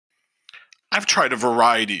I've tried a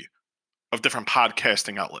variety of different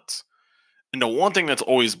podcasting outlets. And the one thing that's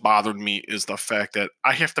always bothered me is the fact that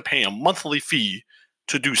I have to pay a monthly fee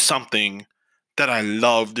to do something that I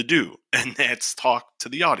love to do, and that's talk to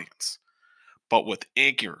the audience. But with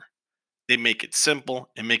Anchor, they make it simple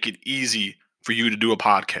and make it easy for you to do a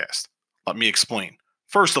podcast. Let me explain.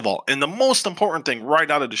 First of all, and the most important thing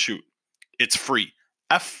right out of the chute, it's free.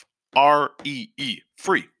 Free.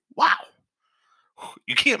 Free. Wow.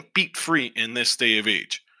 You can't beat free in this day of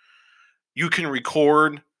age. You can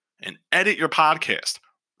record and edit your podcast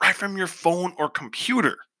right from your phone or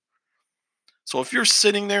computer. So if you're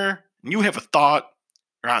sitting there and you have a thought,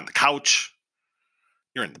 you're on the couch,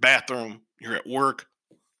 you're in the bathroom, you're at work,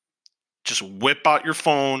 just whip out your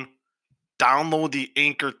phone, download the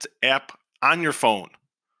Anchor app on your phone,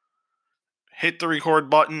 hit the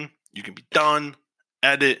record button, you can be done,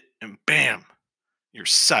 edit, and bam, you're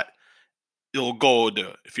set. It'll go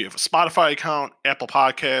to, if you have a Spotify account, Apple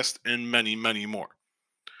Podcast, and many, many more.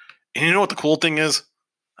 And you know what the cool thing is?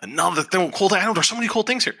 Another thing, cool thing, I know there's so many cool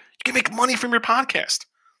things here. You can make money from your podcast.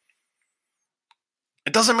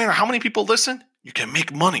 It doesn't matter how many people listen, you can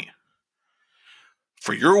make money.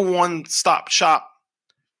 For your one-stop shop,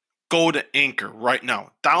 go to Anchor right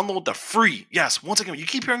now. Download the free, yes, once again, you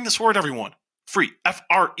keep hearing this word, everyone, free,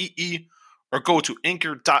 Free, or go to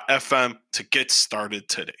anchor.fm to get started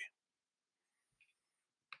today.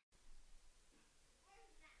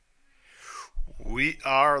 We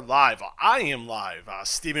are live. I am live.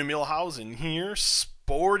 Stephen Milhausen here,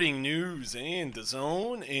 Sporting News and the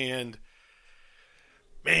Zone. And,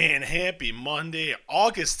 man, happy Monday,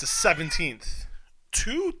 August the 17th,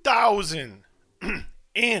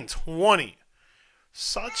 2020.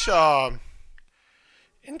 Such a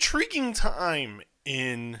intriguing time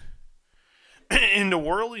in the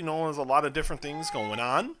world. You know, there's a lot of different things going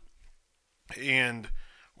on. And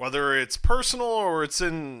whether it's personal or it's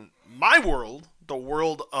in my world, the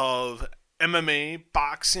world of MMA,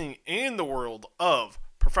 boxing, and the world of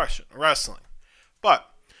professional wrestling. But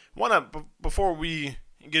before we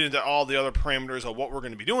get into all the other parameters of what we're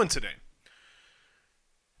going to be doing today,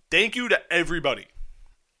 thank you to everybody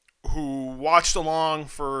who watched along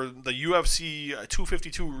for the UFC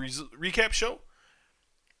 252 recap show.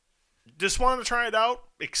 Just wanted to try it out.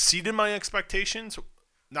 Exceeded my expectations.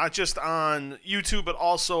 Not just on YouTube, but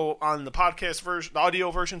also on the podcast version, the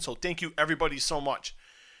audio version. So thank you, everybody, so much.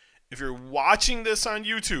 If you're watching this on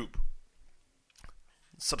YouTube,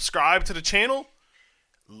 subscribe to the channel,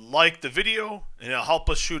 like the video, and it'll help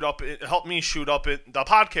me shoot up the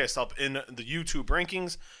podcast up in the YouTube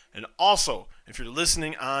rankings. And also, if you're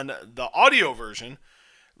listening on the audio version,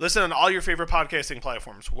 listen on all your favorite podcasting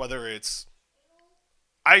platforms, whether it's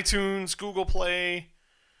iTunes, Google Play,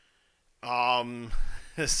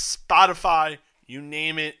 Spotify, you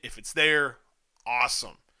name it. If it's there,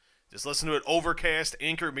 awesome. Just listen to it. Overcast,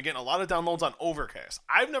 Anchor. We've been getting a lot of downloads on Overcast.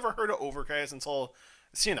 I've never heard of Overcast until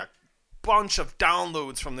seeing a bunch of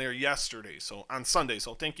downloads from there yesterday, so on Sunday.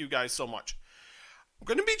 So thank you guys so much. I'm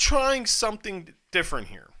going to be trying something different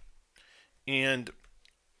here. And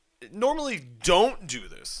normally don't do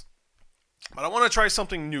this, but I want to try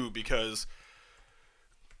something new because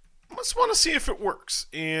I just want to see if it works.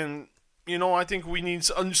 And you know, I think we need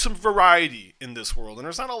some variety in this world. And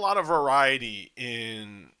there's not a lot of variety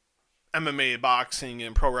in MMA, boxing,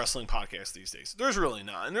 and pro wrestling podcasts these days. There's really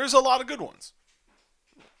not. And there's a lot of good ones.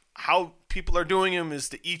 How people are doing them is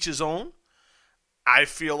to each his own. I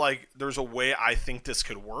feel like there's a way I think this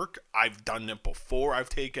could work. I've done it before. I've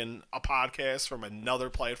taken a podcast from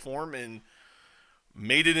another platform and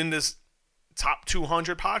made it in this top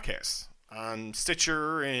 200 podcasts on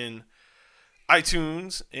Stitcher and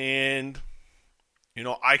iTunes, and you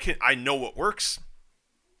know, I know what works,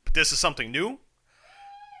 but this is something new.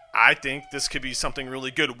 I think this could be something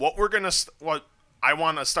really good. What I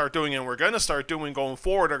want to start doing, and we're going to start doing going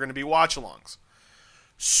forward, are going to be watch-alongs.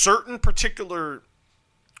 Certain particular,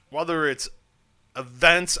 whether it's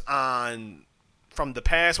events from the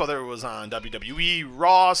past, whether it was on WWE,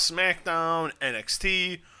 Raw, SmackDown,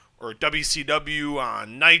 NXT, or WCW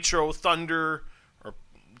on Nitro, Thunder,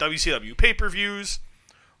 WCW pay-per-views,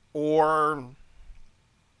 or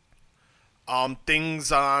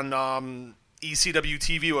things on ECW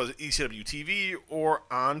TV, or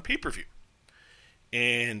on pay-per-view.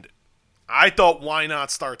 And I thought, why not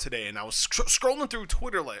start today? And I was scrolling through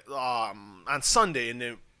Twitter on Sunday, and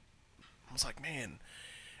I was like, man.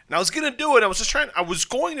 And I was going to do it. I was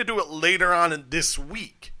going to do it later on in this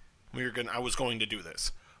week. I was going to do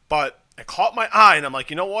this. But it caught my eye, and I'm like,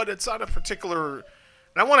 you know what? It's not a particular...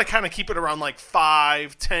 And I want to kind of keep it around like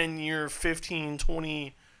 5, 10 year, 15,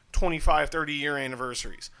 20 25, 30-year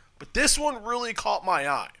anniversaries. But this one really caught my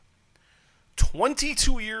eye.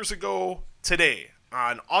 22 years ago today,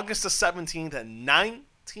 on August the 17th,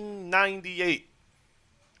 1998,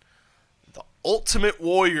 the Ultimate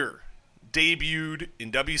Warrior debuted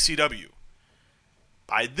in WCW.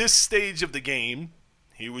 By this stage of the game,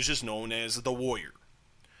 he was just known as the Warrior.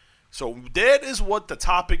 So that is what the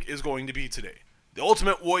topic is going to be today. The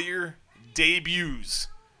Ultimate Warrior debuts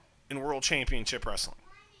in World Championship Wrestling.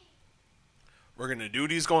 We're going to do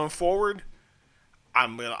these going forward.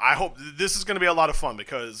 I hope this is going to be a lot of fun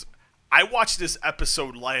because I watched this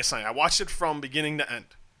episode last night. I watched it from beginning to end,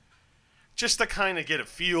 just to kind of get a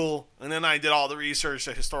feel, and then I did all the research,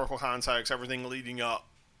 the historical context, everything leading up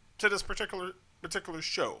to this particular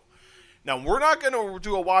show. Now, we're not going to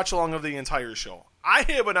do a watch along of the entire show. I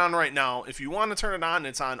have it on right now. If you want to turn it on,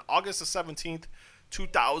 it's on August the 17th,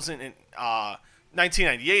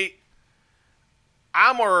 1998.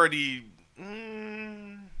 I'm already...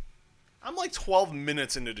 I'm like 12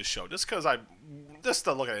 minutes into the show, just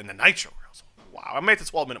to look at it in the Nitro goes, wow, I'm at the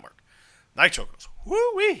 12-minute mark. Nitro goes,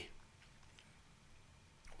 woo-wee.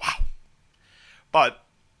 Wow. But,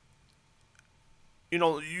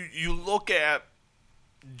 you look at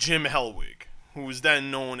Jim Hellwig, who was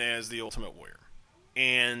then known as the Ultimate Warrior,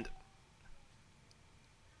 and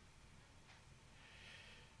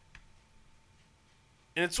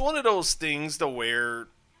it's one of those things to where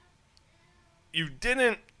you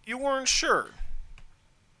weren't sure.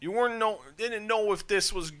 You didn't know if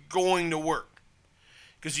this was going to work.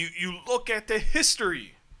 Because you look at the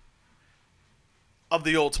history of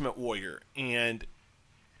the Ultimate Warrior, and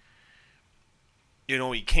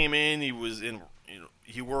he came in, he was in,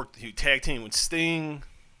 he tag teamed with Sting,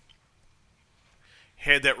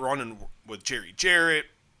 had that run with Jerry Jarrett,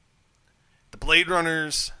 the Blade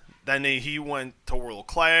Runners, then he went to World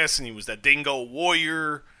Class, and he was that Dingo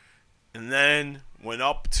Warrior, and then went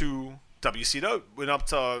up to WCW, went up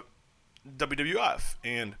to WWF,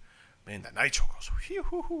 and man, the Nitro goes,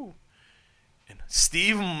 whoo. And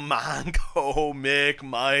Steve Mongo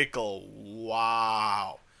McMichael,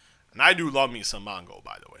 wow. And I do love me some Mongo,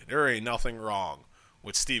 by the way. There ain't nothing wrong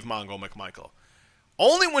with Steve Mongo McMichael.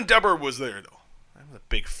 Only when Deborah was there, though. I'm a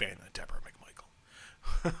big fan of Deborah McMichael.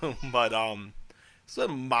 But so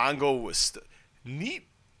Mongo was neat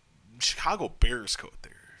Chicago Bears coat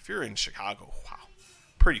there. If you're in Chicago, wow,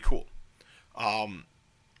 pretty cool.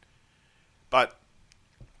 But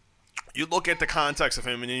you look at the context of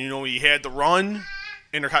him, and he had the run,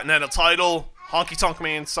 Intercontinental title, Honky Tonk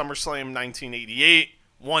Man, SummerSlam 1988,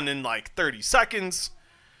 won in like 30 seconds.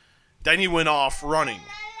 Then he went off running.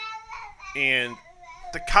 And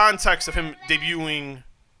the context of him debuting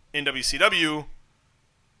in WCW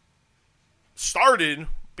started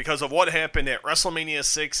because of what happened at WrestleMania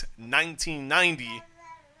 6, 1990,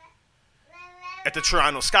 at the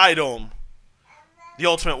Toronto Sky Dome. The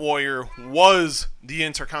Ultimate Warrior was the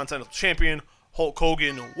Intercontinental Champion. Hulk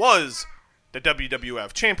Hogan was the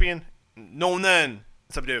WWF Champion, known then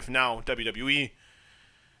as WWF, now WWE, in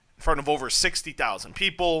front of over 60,000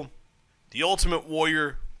 people. The Ultimate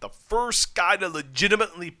Warrior, the first guy to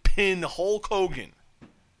legitimately pin Hulk Hogan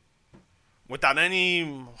without any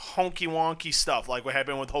honky-wonky stuff like what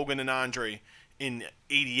happened with Hogan and Andre in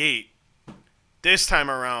 88. This time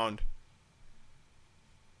around,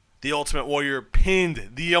 the Ultimate Warrior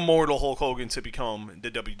pinned the immortal Hulk Hogan to become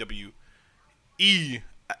the WWE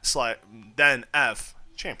then F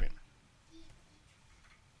champion.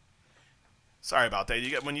 Sorry about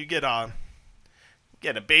that. When you get a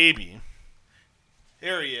baby.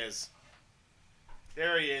 There he is.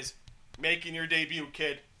 There he is, making your debut,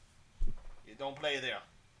 kid. You don't play there.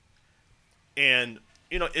 And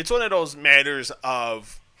it's one of those matters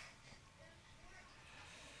of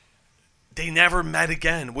they never met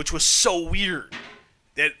again, which was so weird.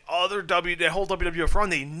 That whole WWF run,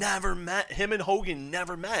 they never met. Him and Hogan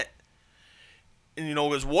never met. And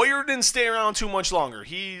because Warrior didn't stay around too much longer.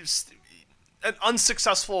 He's an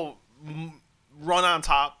unsuccessful run on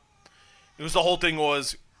top. It was the whole thing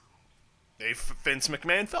was Vince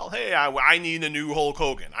McMahon felt, hey, I need a new Hulk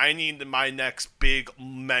Hogan. I need my next big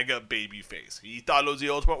mega baby face. He thought it was the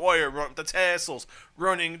Ultimate Warrior, running with the tassels,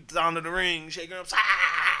 running down to the ring, shaking up.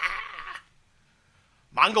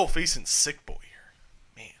 Mongo facing Sick Boy here.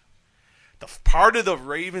 Man. The part of the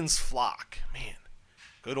Ravens flock. Man.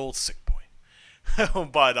 Good old Sick Boy.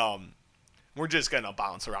 But we're just going to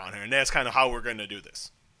bounce around here, and that's kind of how we're going to do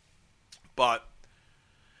this. But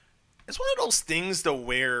it's one of those things to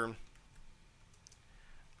where,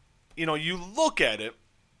 you look at it,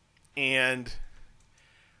 and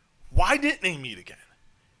why didn't they meet again?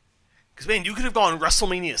 Because, man, you could have gone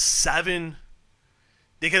WrestleMania 7,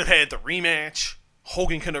 They could have had the rematch.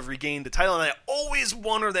 Hogan could have regained the title, and I always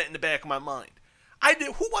wonder that in the back of my mind.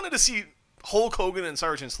 Who wanted to see Hulk Hogan and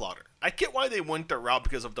Sergeant Slaughter? I get why they went their route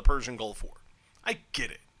because of the Persian Gulf War. I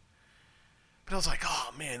get it. But I was like,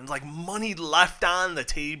 oh man, like money left on the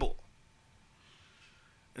table.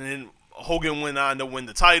 And then Hogan went on to win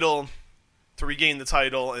the title, to regain the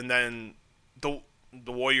title, and then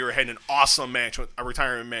the Warrior had an awesome match, a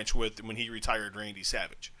retirement match with when he retired Randy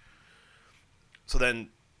Savage. So then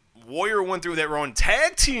Warrior went through that run,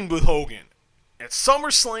 tag teamed with Hogan at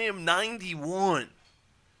SummerSlam 91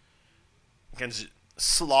 against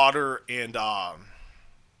Slaughter and I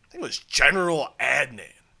think it was General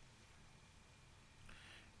Adnan.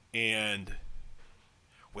 And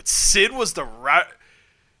what Sid was the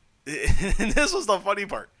and this was the funny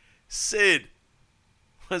part. Sid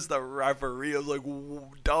was the referee. I was like,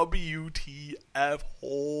 WTF,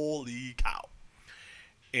 holy cow.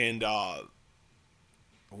 And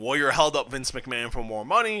Warrior held up Vince McMahon for more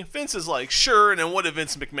money. Vince is like, sure. And then what did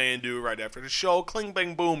Vince McMahon do right after the show? Cling,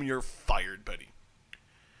 bang, boom, you're fired, buddy.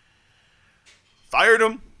 Fired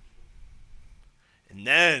him. And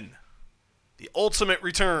then the Ultimate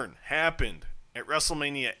Return happened at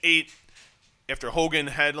WrestleMania 8 after Hogan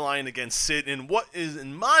headlined against Sid in what is,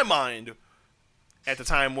 in my mind, at the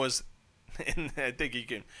time was, and I think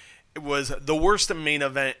it was the worst main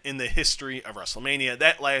event in the history of WrestleMania.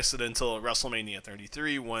 That lasted until WrestleMania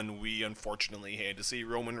 33 when we unfortunately had to see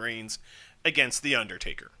Roman Reigns against The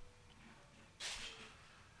Undertaker.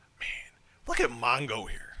 Man, look at Mongo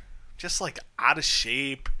here. Just like out of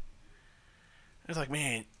shape. It's like,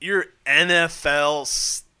 man, you're NFL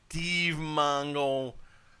Steve Mongo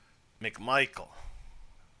McMichael.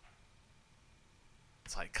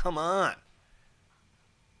 It's like, come on.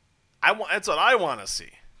 That's what I want to see.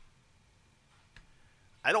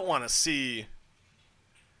 I don't want to see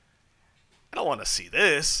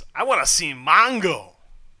this. I want to see Mongo.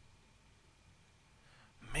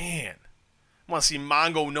 Man. I want to see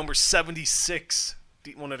Mongo number 76.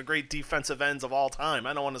 One of the great defensive ends of all time.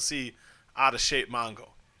 I don't want to see out of shape Mongo.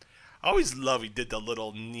 I always love he did the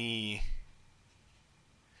little knee.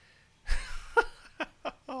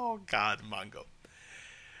 Oh, God, Mongo.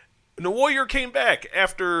 And the Warrior came back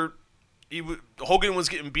after Hogan was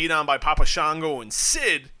getting beat on by Papa Shango and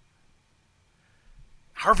Sid.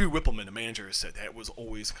 Harvey Whippleman, the manager, has said that was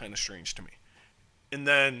always kind of strange to me. And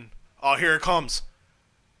then, oh, here it comes.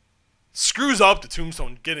 Screws up the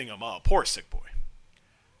tombstone getting him up. Poor sick boy.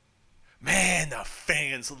 Man, the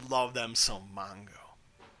fans love them some Mongo.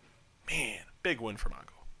 Man, big win for Mongo.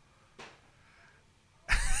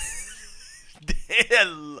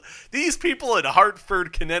 These people in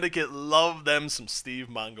Hartford, Connecticut love them some Steve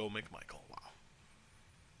Mongo McMichael. Wow.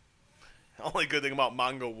 The only good thing about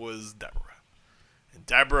Mongo was Deborah. And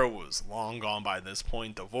Deborah was long gone by this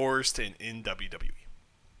point, divorced and in WWE.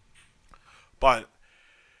 But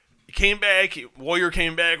he came back, Warrior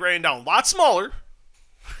came back, ran down a lot smaller.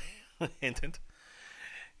 Hint, hint.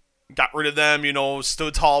 Got rid of them,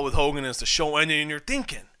 stood tall with Hogan as the show ended, and you're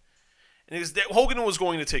thinking. And Hogan was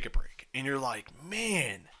going to take a break. And you're like,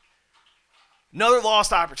 man, another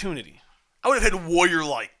lost opportunity. I would have had Warrior,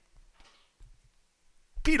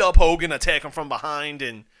 beat up Hogan, attack him from behind,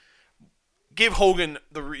 and give Hogan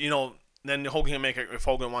then Hogan can make it, if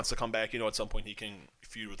Hogan wants to come back, at some point he can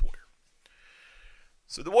feud with Warrior.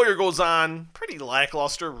 So the Warrior goes on, pretty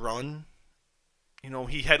lackluster run.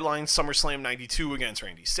 He headlined SummerSlam 92 against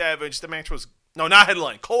Randy Savage. The match was, no, not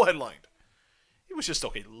headlined, co-headlined. It was just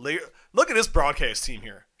okay. Look at this broadcast team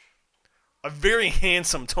here. A very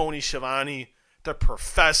handsome Tony Schiavone, the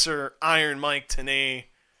Professor, Iron Mike Tenay,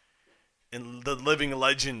 and the living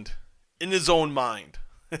legend in his own mind,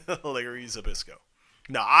 Larry Zbyszko.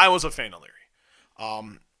 Now, I was a fan of Larry.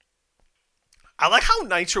 I like how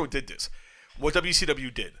Nitro did this, what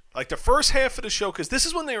WCW did. Like the first half of the show, because this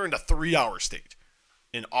is when they were in the 3-hour stage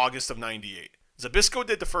in August of 98. Zbyszko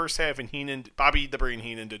did the first half, and Bobby the Brain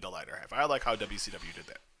Heenan did the latter half. I like how WCW did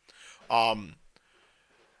that.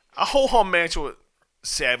 A ho-hum match with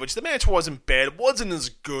Savage. The match wasn't bad. It wasn't as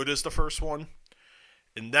good as the first one.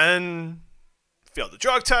 And then failed the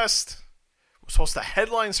drug test. Was supposed to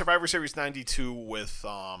headline Survivor Series 92 with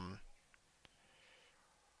was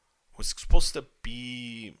supposed to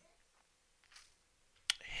be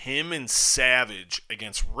him and Savage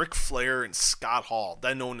against Ric Flair and Scott Hall,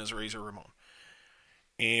 then known as Razor Ramon.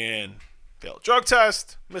 And failed drug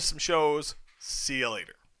test, missed some shows. See you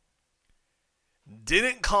later.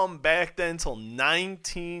 Didn't come back then until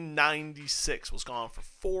 1996. Was gone for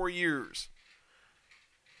 4 years.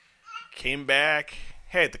 Came back,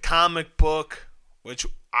 had the comic book, which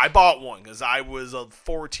I bought one because I was a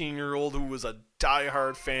 14-year-old who was a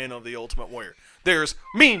diehard fan of the Ultimate Warrior. There's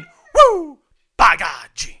Mean Woo! By God,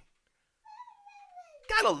 Gene.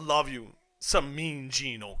 Gotta love you some Mean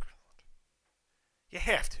Gene Okerlund. You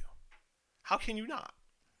have to. How can you not?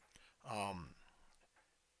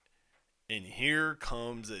 And here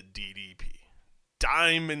comes a DDP.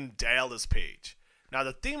 Diamond Dallas Page. Now,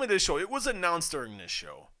 the theme of this show, it was announced during this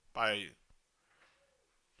show by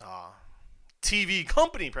TV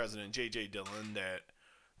company president J.J. Dillon that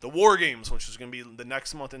the War Games, which was going to be the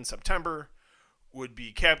next month in September, would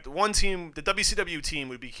be capped. One team, the WCW team,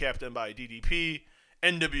 would be captained by DDP,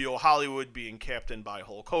 NWO Hollywood being captained by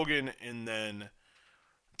Hulk Hogan, and then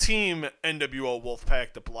Team NWO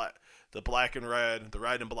Wolfpack, the black and red, the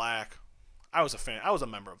red and black. I was a fan. I was a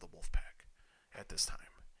member of the Wolfpack at this time.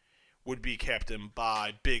 Would be captained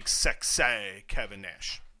by Big Sexy Kevin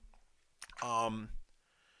Nash. DDP,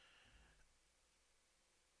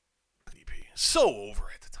 so over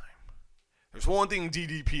at the time. There's one thing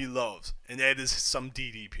DDP loves, and that is some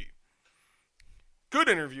DDP. Good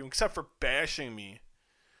interview, except for bashing me.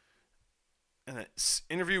 And an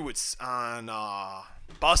interview with on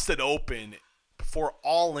Busted Open before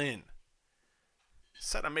All In.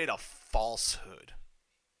 Said I made a falsehood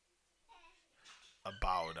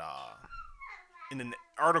about in an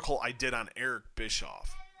article I did on Eric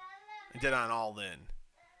Bischoff. I did on All In.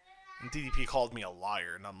 And DDP called me a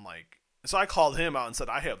liar, and I'm like, so I called him out and said,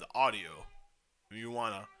 I have the audio. If you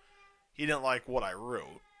wanna, he didn't like what I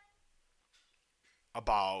wrote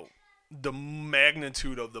about the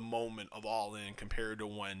magnitude of the moment of All In compared to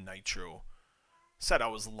when Nitro said I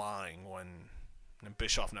was lying when, and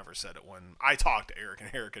Bischoff never said it when I talked to Eric,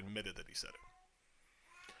 and Eric admitted that he said it.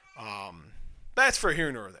 That's for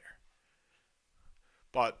here nor there.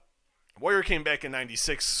 But Warrior came back in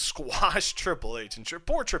 96, squashed Triple H, and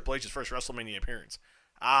poor Triple H's first WrestleMania appearance.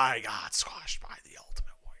 I got squashed by the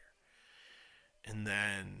Ultimate Warrior. And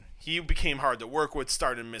then he became hard to work with,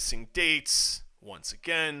 started missing dates once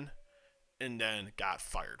again, and then got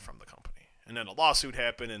fired from the company. And then a lawsuit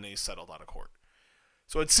happened, and they settled out of court.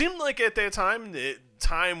 So it seemed like at that time, that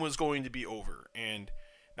time was going to be over. And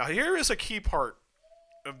now here is a key part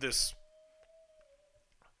of this.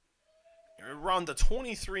 Around the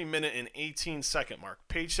 23-minute and 18-second mark,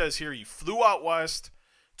 Page says here he flew out west,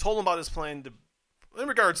 told him about his plan in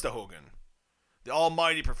regards to Hogan, the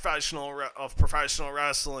almighty professional of professional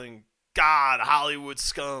wrestling, God, Hollywood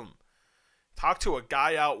scum. Talked to a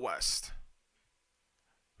guy out west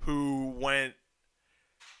who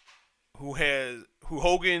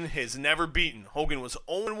Hogan has never beaten. Hogan was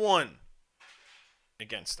 0-1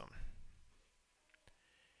 against him.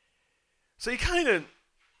 So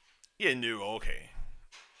you knew, okay.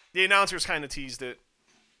 The announcers kind of teased it.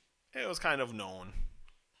 It was kind of known.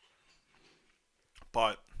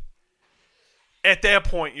 But at that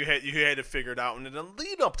point, you had to figure it out. And in the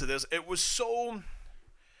lead up to this, it was so...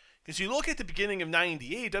 Because you look at the beginning of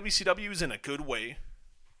 98, WCW was in a good way.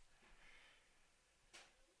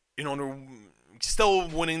 You know, they're still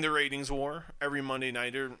winning the ratings war every Monday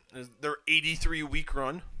night. Their 83-week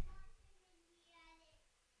run.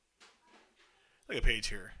 Look at Page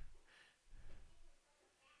here.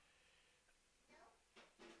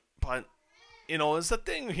 But, you know, the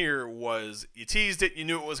thing here was you teased it, you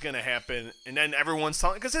knew it was going to happen, and then everyone's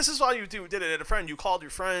telling, because this is why you did it at a friend. You called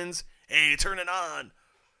your friends, hey, turn it on.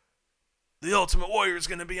 The Ultimate Warrior is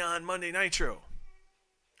going to be on Monday Nitro.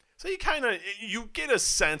 So you get a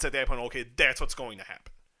sense at that point, okay, that's what's going to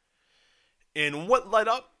happen. And what led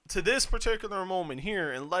up to this particular moment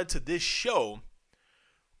here and led to this show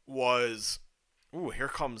was, here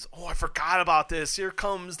comes, I forgot about this. Here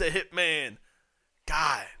comes the Hitman.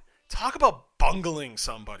 God. Talk about bungling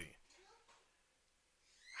somebody.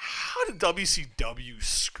 How did WCW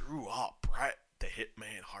screw up Bret the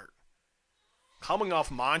Hitman Hart? Coming off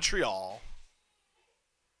Montreal.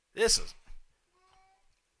 This is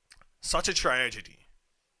such a tragedy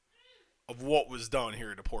of what was done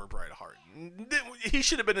here to poor Bret Hart. He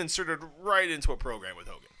should have been inserted right into a program with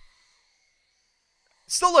Hogan.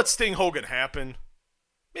 Still let Sting Hogan happen.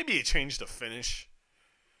 Maybe he changed the finish.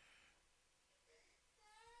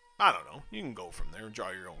 I don't know. You can go from there and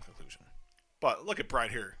draw your own conclusion. But look at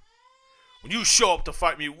Bret here. When you show up to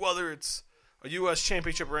fight me, whether it's a U.S.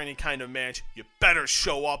 Championship or any kind of match, you better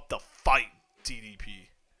show up to fight, DDP.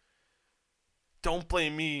 Don't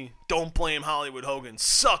blame me. Don't blame Hollywood Hogan.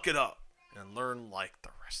 Suck it up and learn like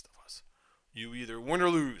the rest of us. You either win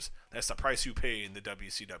or lose. That's the price you pay in the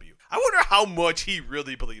WCW. I wonder how much he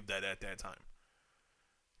really believed that at that time.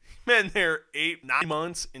 Been there 8-9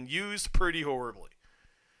 months and used pretty horribly.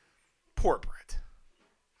 Poor Bret.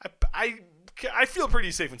 I feel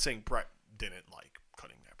pretty safe in saying Bret didn't like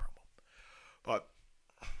cutting that promo. But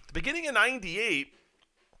the beginning of '98,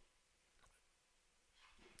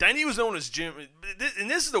 then he was known as Jim. And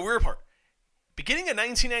this is the weird part. Beginning of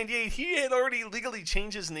 1998, he had already legally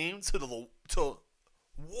changed his name to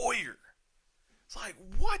Warrior. It's like,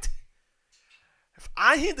 what? If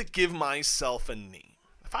I had to give myself a name,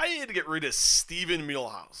 if I had to get rid of Steven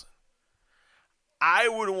Muehlhausen, I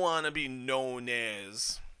would want to be known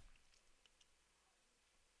as...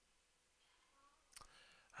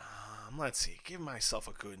 let's see. Give myself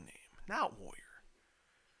a good name. Not Warrior.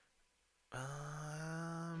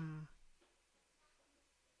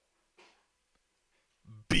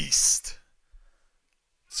 Beast.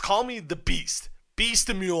 Just call me the Beast. Beast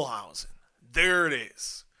of Muehlhausen. There it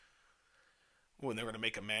is. When they're going to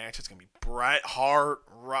make a match, it's going to be Bret Hart,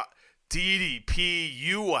 DDP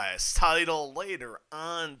US title later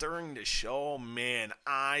on during the show. Man,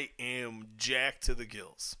 I am jacked to the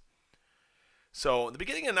gills. So, in the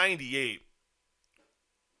beginning of '98,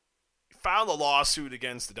 he filed a lawsuit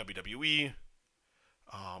against the WWE.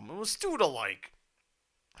 It was due to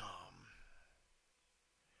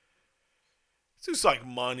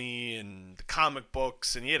money and the comic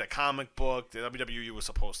books, and he had a comic book that WWE was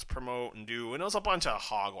supposed to promote and do, and it was a bunch of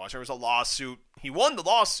hogwash. There was a lawsuit. He won the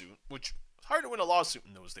lawsuit, which was hard to win a lawsuit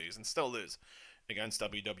in those days, and still is, against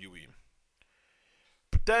WWE.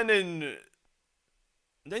 But then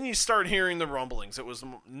you start hearing the rumblings.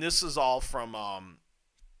 This is all from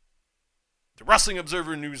the Wrestling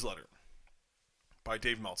Observer newsletter by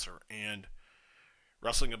Dave Meltzer and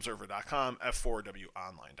WrestlingObserver.com,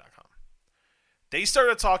 F4WOnline.com. They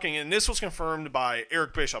started talking, and this was confirmed by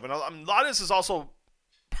Eric Bischoff. And a lot of this is also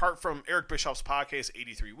part from Eric Bischoff's podcast,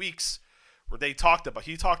 83 Weeks, where he talked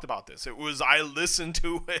about this. I listened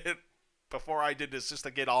to it before I did this just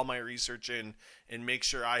to get all my research in and make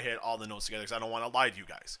sure I had all the notes together because I don't want to lie to you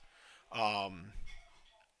guys.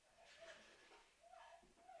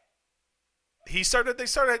 They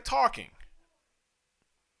started talking.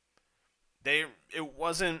 It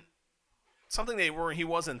wasn't something he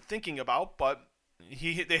wasn't thinking about, but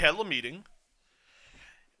they had a meeting.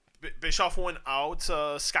 Bischoff went out to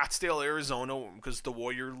Scottsdale, Arizona, because the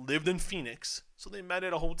Warrior lived in Phoenix. So they met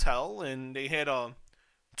at a hotel, and they had a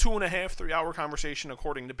 2.5, 3 hour conversation,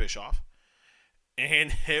 according to Bischoff.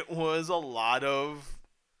 And it was a lot of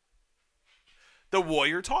the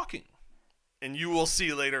Warrior talking. And you will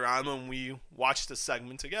see later on when we watch the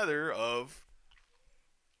segment together of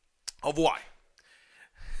why.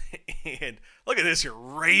 And look at this here,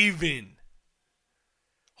 Raven.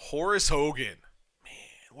 Horace Hogan.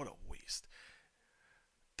 Man, what a waste.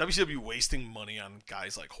 WCW wasting money on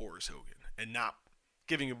guys like Horace Hogan and not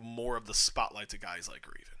giving him more of the spotlight to guys like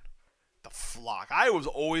Raven. The Flock. I was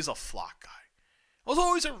always a Flock guy. I was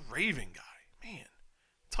always a Raven guy. Man,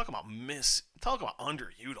 talk about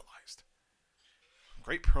underutilized.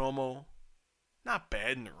 Great promo. Not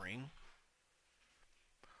bad in the ring.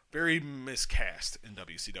 Very miscast in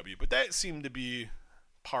WCW, but that seemed to be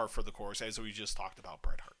par for the course, as we just talked about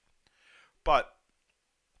Bret Hart. But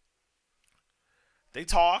they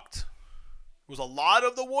talked. It was a lot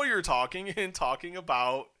of the Warrior talking and talking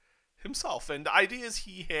about himself and the ideas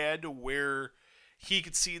he had where he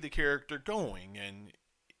could see the character going, and he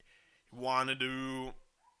wanted to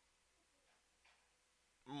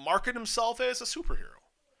market himself as a superhero.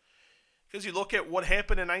 Because you look at what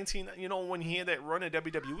happened in when he had that run at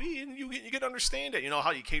WWE, and you can understand it.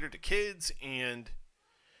 How you cater to kids, and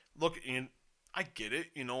I get it.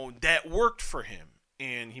 That worked for him,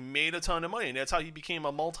 and he made a ton of money, and that's how he became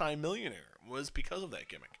a multi-millionaire, was because of that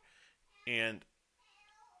gimmick. And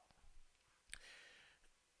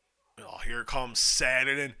here comes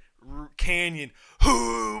Saturn and Canyon.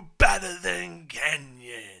 Who better than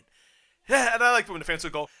Canyon? Yeah, and I like when the fans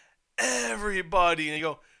would go, everybody, and they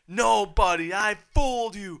go, nobody, I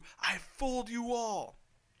fooled you. I fooled you all.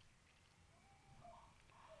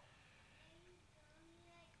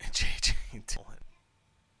 And JJ Dillon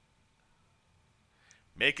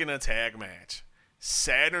making a tag match.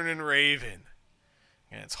 Saturn and Raven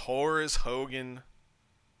against Horace Hogan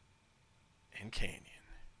and Canyon.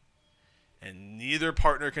 And neither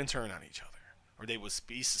partner can turn on each other, or they will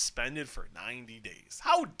be suspended for 90 days.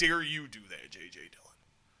 How dare you do that, JJ Dillon?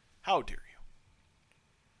 How dare you?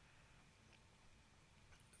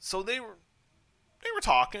 So they were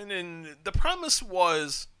talking, and the premise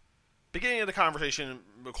was, beginning of the conversation,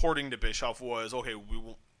 according to Bischoff, was, okay, we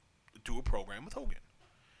will do a program with Hogan.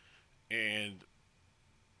 And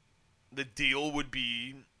the deal would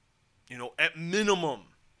be, at minimum,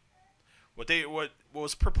 what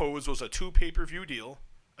was proposed was a 2 pay-per-view deal,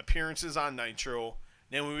 appearances on Nitro,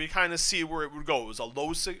 and then we kind of see where it would go. It was a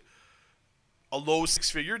low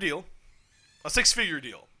six-figure deal, A six-figure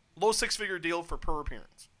deal. Low six-figure deal for per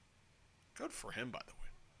appearance. Good for him, by the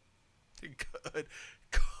way. Good.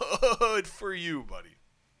 Good for you, buddy.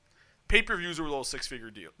 Pay-per-views were a low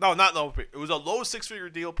six-figure deal. No, not low. It was a low six-figure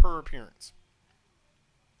deal per appearance.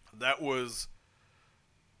 That was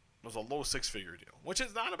a low six-figure deal, which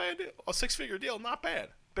is not a bad deal. A six-figure deal, not bad.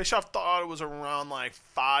 Bischoff thought it was around like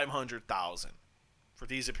 $500,000 for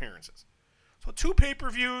these appearances. So 2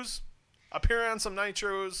 pay-per-views, appear on some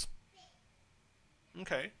Nitros.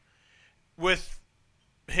 Okay. With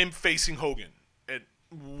him facing Hogan. It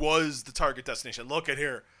was the target destination. Look at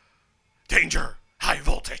here. Danger. High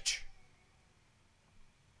voltage.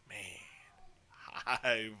 Man.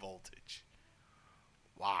 High voltage.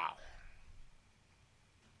 Wow.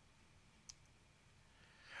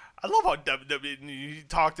 I love how you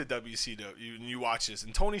talk to WCW and you watch this,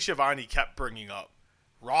 and Tony Schiavone kept bringing up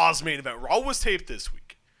Raw's main event. Raw was taped this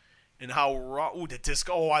week. And how Raw... Ooh, the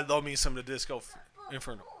disco... Oh, I love me some of the disco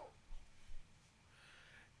Inferno.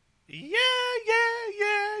 Yeah.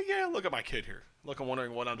 Look at my kid here. Look, I'm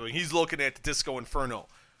wondering what I'm doing. He's looking at the Disco Inferno.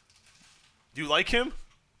 Do you like him?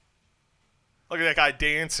 Look at that guy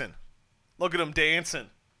dancing. Look at him dancing.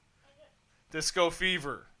 Disco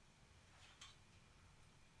Fever.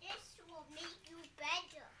 This will make you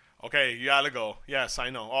better. Okay, you gotta go. Yes, I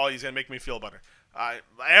know. Oh, he's gonna make me feel better.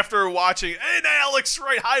 After watching and Alex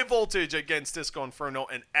Wright, High Voltage against Disco Inferno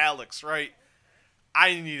and Alex Wright,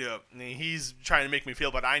 he's trying to make me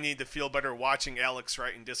feel better. I need to feel better watching Alex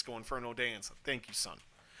Wright and Disco Inferno dance. Thank you, son.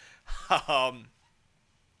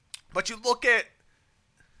 But you look at,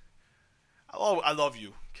 I love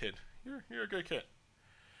you, kid. You're a good kid.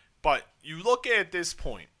 But you look at this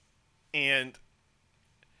point, and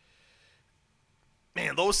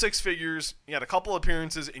man, those 6 figures, you had a couple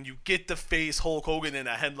appearances, and you get to face Hulk Hogan in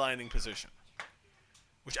a headlining position,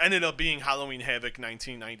 which ended up being Halloween Havoc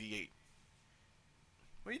 1998.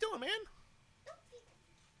 What are you doing, man?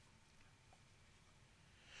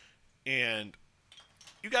 And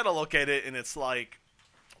you got to look at it, and it's like,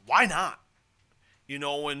 why not? You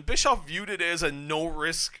know, when Bischoff viewed it as a no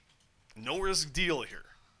risk deal here,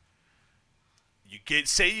 you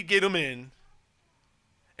get him in,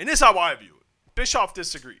 and this is how I view it. Bischoff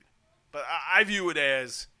disagreed, but I view it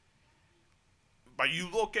as, but you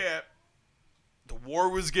look at the war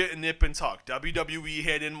was getting nip and tuck. WWE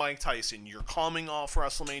had in Mike Tyson. You're coming off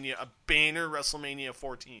WrestleMania, a banner WrestleMania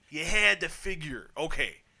 14. You had to figure,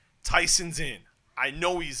 okay, Tyson's in. I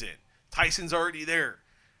know he's in. Tyson's already there.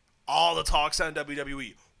 All the talk's on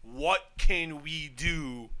WWE. What can we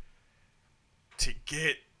do to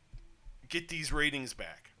get these ratings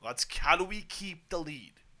back? How do we keep the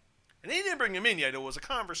lead? And they didn't bring him in yet. It was a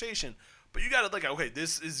conversation. But you got to think, okay,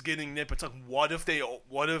 this is getting nip and tuck. What if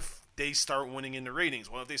they start winning in the ratings?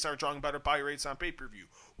 What if they start drawing better buy rates on pay-per-view?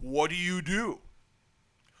 What do you do?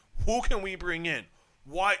 Who can we bring in?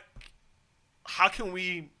 How can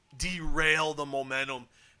we derail the momentum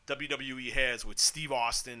WWE has with Steve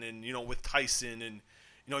Austin and, with Tyson, and,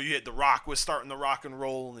 you had The Rock was starting to rock and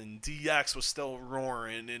roll, and DX was still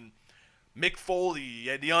roaring, and Mick Foley, you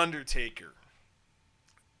had The Undertaker.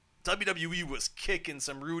 WWE was kicking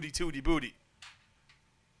some Rudy Tooty Booty.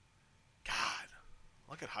 God,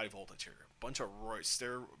 look at High Voltage here. A bunch of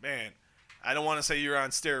man, I don't want to say you're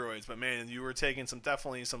on steroids, but man, you were taking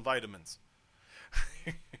definitely some vitamins.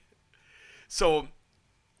 So,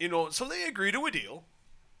 so they agreed to a deal.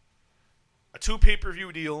 A 2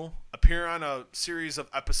 pay-per-view deal, appear on a series of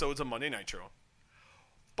episodes of Monday Nitro.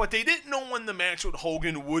 But they didn't know when the match with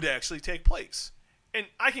Hogan would actually take place. And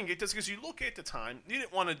I can get this because you look at the time, you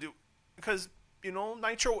didn't want to do, because,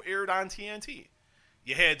 Nitro aired on TNT.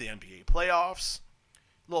 You had the NBA playoffs,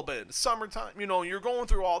 a little bit in the summertime, you're going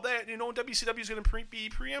through all that. WCW is going to be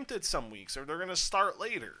preempted some weeks, or they're going to start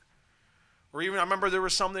later. Or even, I remember there were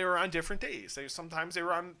some they were on different days. Sometimes they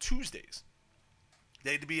were on Tuesdays.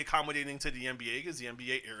 They had to be accommodating to the NBA because the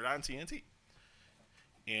NBA aired on TNT.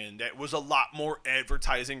 And that was a lot more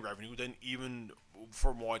advertising revenue than even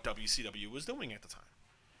from what WCW was doing at the time.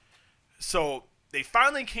 So they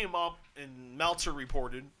finally came up, and Meltzer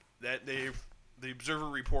reported that the Observer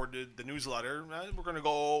reported, the newsletter, we're going to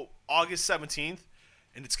go August 17th,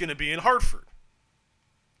 and it's going to be in Hartford.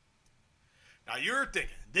 Now you're thinking,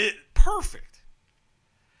 perfect.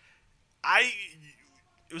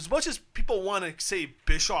 As much as people want to say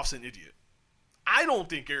Bischoff's an idiot, I don't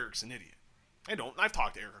think Eric's an idiot. I don't. I've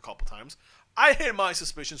talked to Eric a couple times. I had my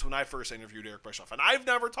suspicions when I first interviewed Eric Bischoff, and I've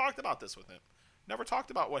never talked about this with him. Never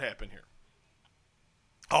talked about what happened here.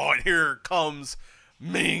 Oh, and here comes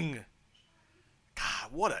Ming.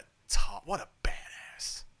 God, what a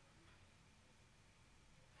badass.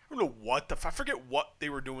 I don't know what I forget what they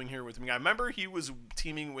were doing here with Ming. I remember he was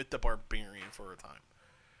teaming with the Barbarian for a time.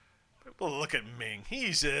 But look at Ming.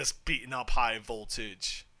 He's just beating up high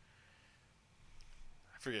voltage.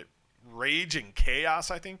 I forget. Rage and Chaos,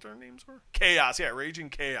 I think their names were. Chaos, yeah, Rage and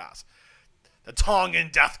Chaos. The Tongan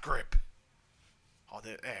Death Grip. Oh,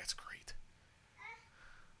 that's great.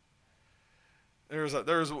 There's an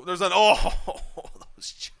those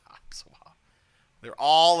chops. Wow. They're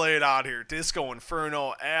all laid out here. Disco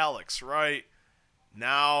Inferno, Alex, right?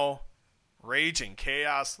 Now, Rage and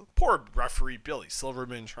Chaos. Poor referee Billy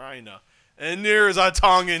Silverman trying to. And there's a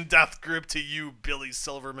Tongan Death Grip to you, Billy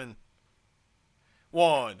Silverman.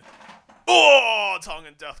 One. Oh,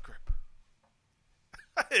 Tongan Death Grip.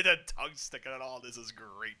 The tongue sticking out. All this is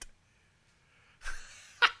great.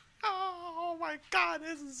 Oh my God,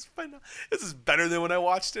 this is fun. This is better than when I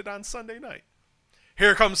watched it on Sunday night.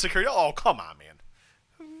 Here comes security. Oh, come on, man.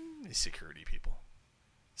 These security people.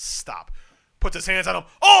 Stop. Puts his hands on him.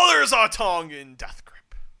 Oh, there's a Tongan Death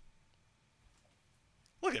Grip.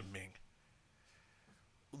 Look at Ming.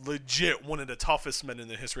 Legit one of the toughest men in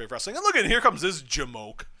the history of wrestling. And look at, here comes this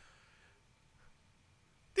jamoke.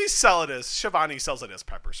 They sell it as, Shivani sells it as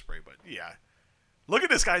pepper spray, but yeah. Look at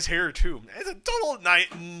this guy's hair, too. It's a total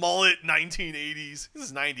mullet 1980s. This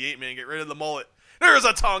is 98, man. Get rid of the mullet. There's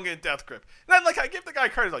a Tongan Death Grip. And I give the guy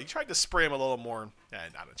credit. He tried to spray him a little more.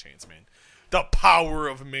 Not a chance, man. The power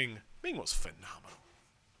of Ming. Ming was phenomenal.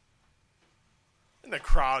 And the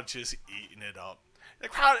crowd just eating it up. The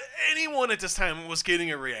crowd, anyone at this time was getting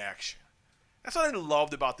a reaction. That's what I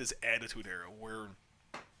loved about this Attitude Era, where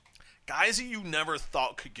guys that you never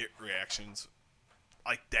thought could get reactions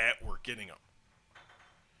like that were getting them.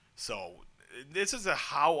 So, this is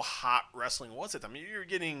how hot wrestling was at the time. You're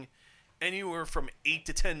getting anywhere from 8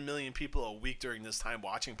 to 10 million people a week during this time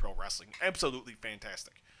watching pro wrestling. Absolutely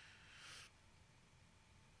fantastic.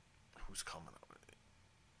 Who's coming up?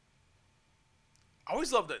 I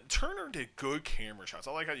always loved that. Turner did good camera shots.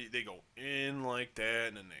 I like how they go in like that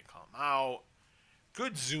and then they come out.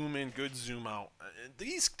 Good zoom in, good zoom out.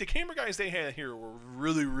 The camera guys they had here were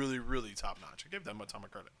really, really, really top notch. I give them a ton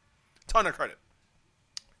of credit.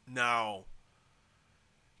 Now,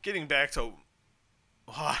 getting back to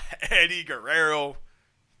Eddie Guerrero,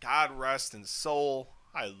 God rest his soul.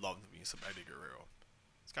 I love me some Eddie Guerrero.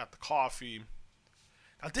 He's got the coffee.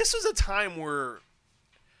 Now, this was a time where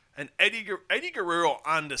an Eddie Guerrero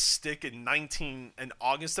on the stick in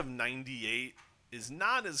August of '98 is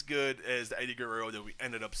not as good as the Eddie Guerrero that we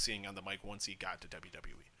ended up seeing on the mic once he got to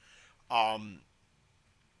WWE.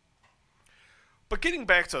 But getting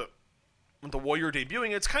back to the Warrior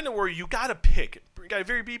debuting, it's kind of where you got to pick. You got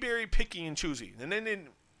to be very picky and choosy. And then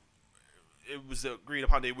it was agreed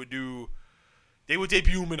upon they would debut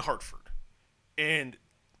him in Hartford. And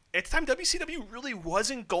at the time, WCW really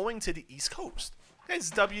wasn't going to the East Coast.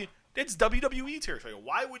 That's WWE territory.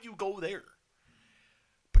 Why would you go there?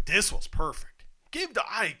 But this was perfect.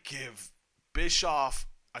 I give Bischoff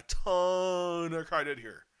a ton of credit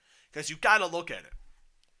here. Because you got to look at it.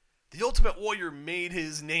 The Ultimate Warrior made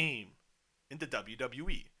his name in the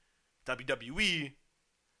WWE. WWE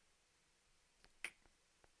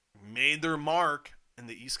made their mark in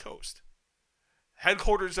the East Coast.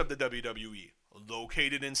 Headquarters of the WWE,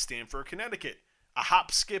 located in Stamford, Connecticut. A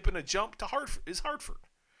hop, skip, and a jump to Hartford.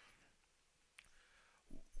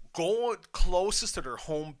 Going closest to their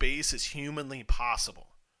home base as humanly possible.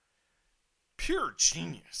 Pure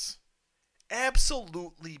genius.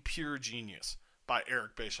 Absolutely pure genius by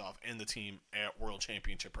Eric Bischoff and the team at World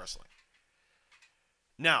Championship Wrestling.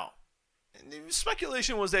 Now, the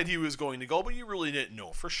speculation was that he was going to go, but you really didn't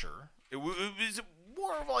know for sure. It was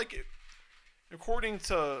more of like, according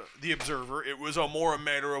to the Observer, it was more a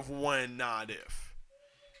matter of when, not if.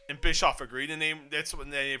 And Bischoff agreed, and that's when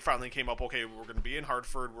they finally came up, okay, we're going to be in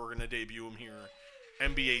Hartford, we're going to debut him here.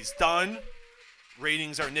 NBA's done.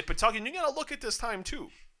 Ratings are nip and tuck, and you got to look at this time, too.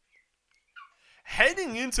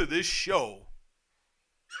 Heading into this show,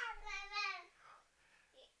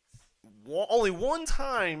 only one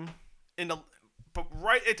time but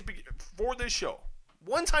right at the beginning, for this show,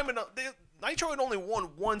 one time Nitro had only won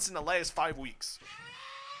once in the last 5 weeks.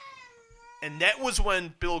 And that was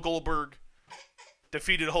when Bill Goldberg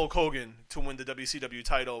defeated Hulk Hogan to win the WCW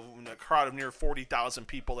title in a crowd of near 40,000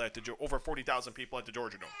 people over 40,000 people at the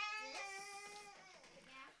Georgia Dome.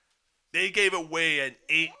 They gave away an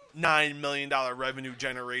 $8-9 million revenue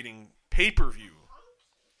generating pay-per-view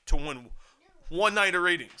to win one night of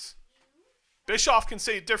ratings. Bischoff can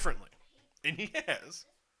say it differently, and he has.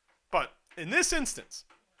 But in this instance,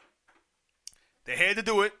 they had to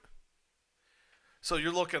do it. So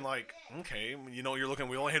you're looking like, okay, you know,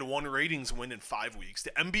 we only had one ratings win in 5 weeks.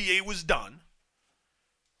 The NBA was done.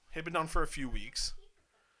 Had been done for a few weeks.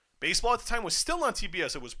 Baseball at the time was still on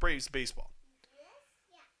TBS. It was Braves baseball.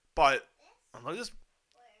 But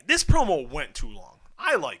this promo went too long.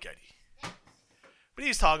 I like Eddie. But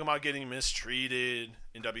he's talking about getting mistreated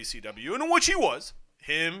in WCW, and in which he was.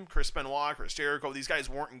 Him, Chris Benoit, Chris Jericho, these guys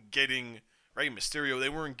weren't getting, right, Mysterio, they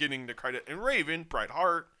weren't getting the credit. And Raven, Bret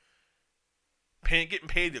Hart, getting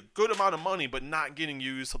paid a good amount of money, but not getting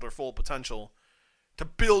used to their full potential to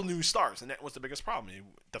build new stars. And that was the biggest problem.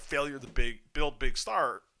 The failure to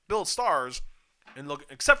build stars, and look,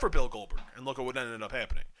 except for Bill Goldberg, and look at what ended up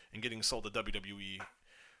happening and getting sold to WWE,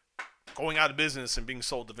 going out of business and being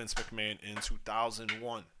sold to Vince McMahon in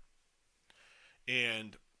 2001.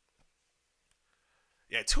 And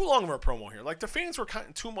yeah, too long of a promo here. Like, the fans were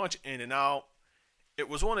cutting too much in and out. It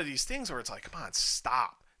was one of these things where it's like, come on,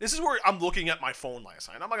 stop. This is where I'm looking at my phone last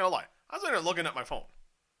night. I'm not going to lie. I was there looking at my phone.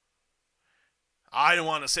 I didn't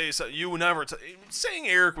want to say so. You would never, saying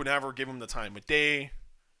Eric would never give him the time of day,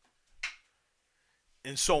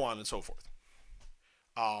 and so on and so forth.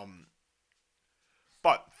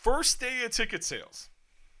 But first day of ticket sales.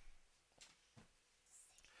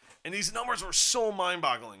 And these numbers were so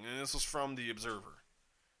mind-boggling. And this was from The Observer.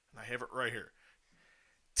 And I have it right here.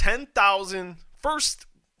 10,000, first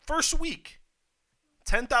week,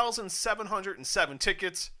 10,707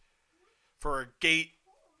 tickets for a gate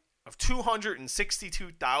of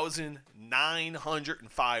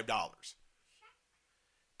 $262,905.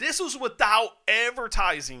 This was without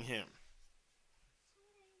advertising him.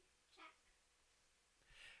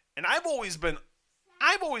 And I've always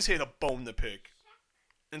had a bone to pick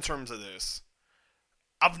in terms of this,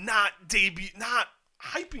 of not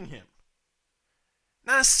hyping him,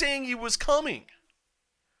 not saying he was coming.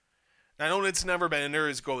 And I know it's never been in there.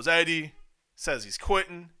 As goes Eddie, says he's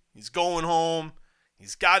quitting, he's going home,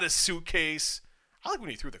 he's got his suitcase. I like when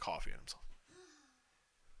he threw the coffee at himself.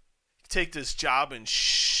 Take this job and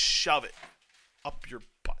shove it up your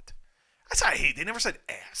butt. That's what I hate. They never said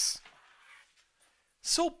ass.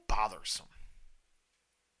 So bothersome.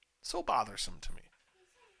 So bothersome to me.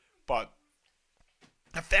 But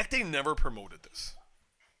the fact they never promoted this.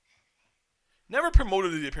 Never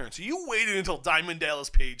promoted the appearance. You waited until Diamond Dallas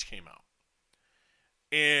Page came out.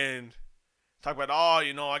 And talk about,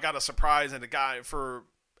 I got a surprise and a guy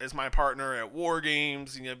as my partner at War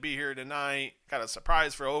Games. Be here tonight. Got a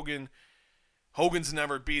surprise for Hogan. Hogan's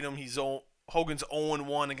never beat him. Hogan's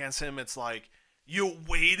 0-1 against him. It's like, you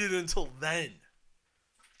waited until then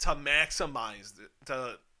to maximize it.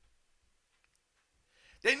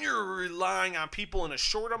 Then you're relying on people in a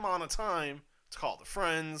short amount of time to call their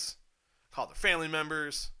friends, call their family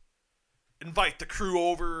members, invite the crew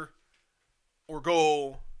over, or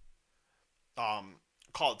go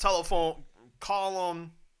call the telephone, call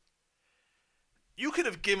them. You could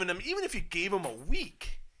have given them, even if you gave them a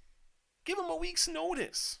week, give them a week's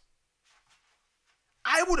notice.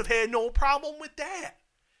 I would have had no problem with that.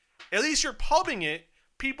 At least you're pubbing it.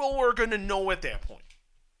 People are going to know at that point.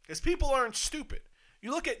 Because people aren't stupid.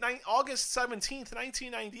 You look at August 17th,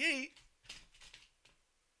 1998.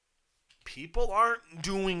 People aren't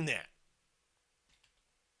doing that.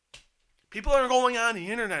 People aren't going on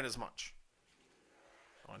the internet as much.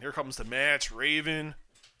 Oh, and here comes the match. Raven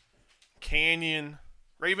and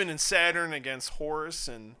Saturn against Horace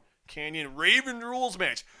and Canyon. Raven rules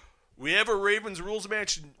match. We have a Ravens rules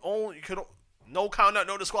match. No count out,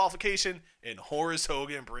 no disqualification, and Horace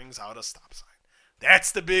Hogan brings out a stop sign.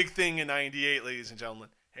 That's the big thing in '98, ladies and gentlemen.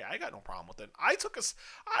 Hey, I got no problem with it. I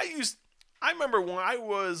remember when I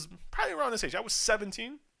was probably around this age. I was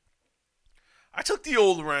 17. I took the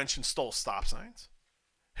old wrench and stole stop signs.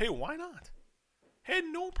 Hey, why not? Had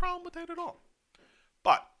no problem with that at all.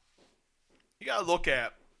 But you gotta look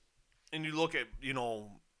at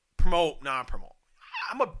promote, non-promote.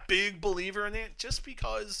 I'm a big believer in that, just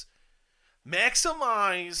because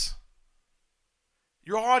maximize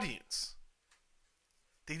your audience.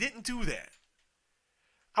 They didn't do that.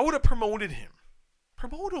 I would have promoted him.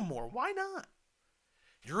 Promote him more. Why not?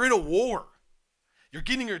 You're in a war. You're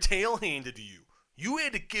getting your tail handed to you. You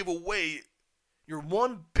had to give away your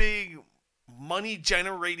one big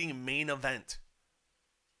money-generating main event.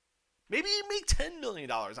 Maybe you make $10 million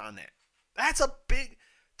on that. That's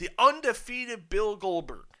the undefeated Bill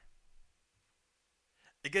Goldberg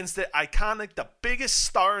against the biggest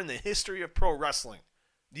star in the history of pro wrestling,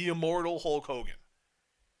 the immortal Hulk Hogan.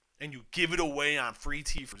 And you give it away on free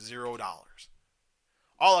tea for $0.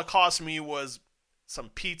 All it cost me was some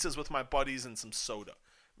pizzas with my buddies and some soda.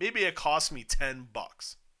 Maybe it cost me $10.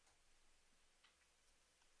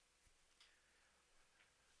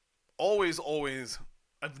 always,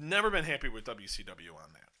 I've never been happy with WCW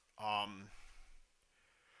on that.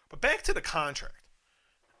 But back to the contract,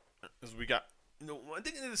 as we got, I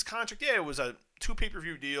think in this contract, yeah, it was a 2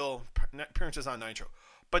 pay-per-view deal, appearances on Nitro,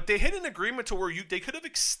 but they had an agreement to where they could have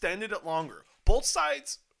extended it longer. Both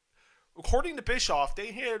sides, according to Bischoff,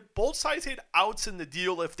 both sides had outs in the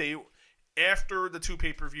deal if they after the 2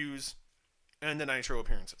 pay-per-views and the Nitro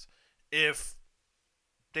appearances. If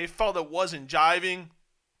they felt it wasn't jiving,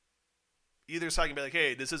 either side can be like,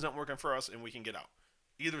 hey, this isn't working for us, and we can get out.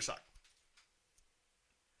 Either side.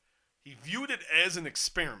 He viewed it as an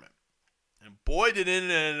experiment. And boy, did it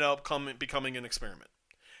end up becoming an experiment.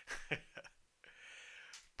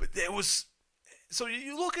 But there was... So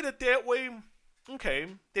you look at it that way, okay,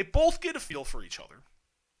 they both get a feel for each other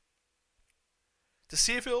to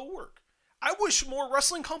see if it'll work. I wish more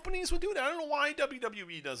wrestling companies would do that. I don't know why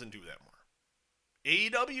WWE doesn't do that more.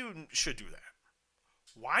 AEW should do that.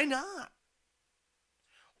 Why not?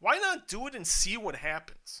 Why not do it and see what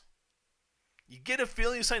happens? You get a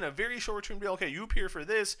feeling, you sign a very short-term deal. Okay, you appear for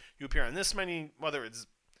this. You appear on this many, whether it's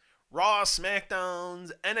Raw,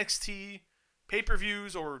 SmackDowns, NXT,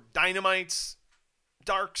 pay-per-views, or Dynamites,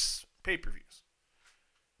 Darks, pay-per-views.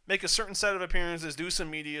 Make a certain set of appearances, do some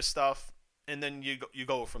media stuff, and then you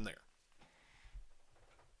go from there.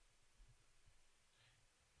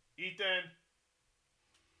 Ethan.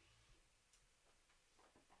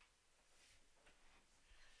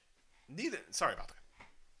 Sorry about that.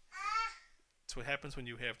 That's what happens when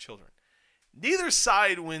you have children. Neither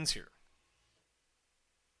side wins here.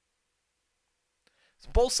 So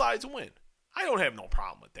both sides win. I don't have no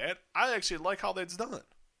problem with that. I actually like how that's done.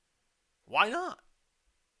 Why not?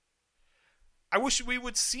 I wish we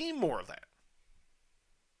would see more of that.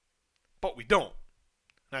 But we don't.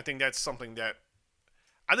 And I think that's something that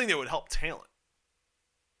would help talent.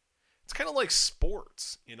 It's kind of like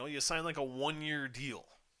sports. You sign like a 1-year deal.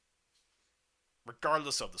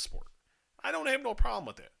 Regardless of the sport. I don't have no problem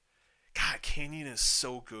with that. God, Canyon is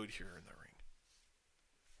so good here in the ring.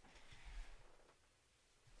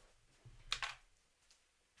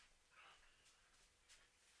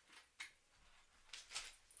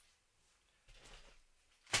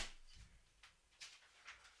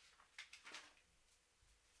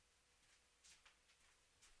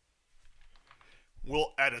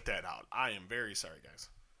 We'll edit that out. I am very sorry, guys.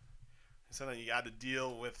 Sometimes you got to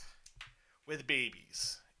deal with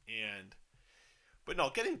babies. But no,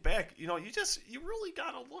 getting back, you really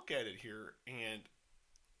got to look at it here. And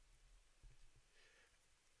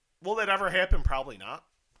will that ever happen? Probably not.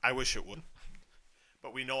 I wish it would.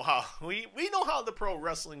 But we know how we know how the pro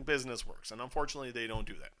wrestling business works, and unfortunately, they don't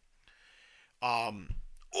do that. I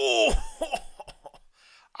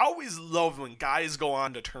always love when guys go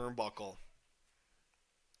on to turnbuckle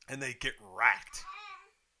and they get racked.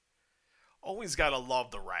 Always gotta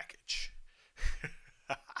love the rackage.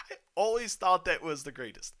 I always thought that was the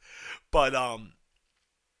greatest, but no,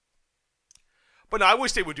 I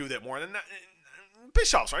wish they would do that more. And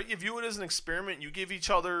Bischoffs, right? You view it as an experiment. You give each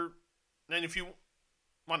other, and if you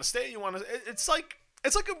want to stay, you want to. It's like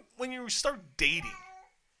when you start dating.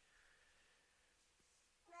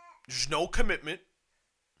 There's no commitment.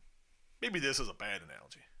 Maybe this is a bad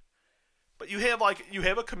analogy, but you have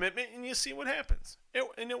a commitment, and you see what happens,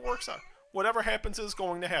 and it works out. Whatever happens is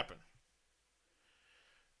going to happen.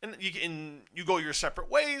 And you go your separate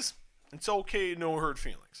ways. It's okay, no hurt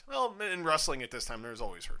feelings. Well, in wrestling at this time, there's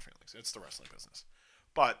always hurt feelings. It's the wrestling business.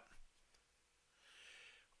 But,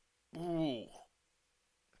 ooh,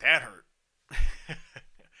 that hurt.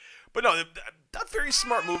 But no, that's a very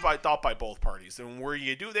smart move, I thought, by both parties. And where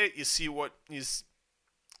you do that, you see what you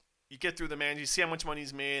get through the man. You see how much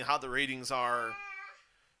money's made, how the ratings are.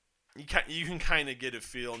 You can kind of get a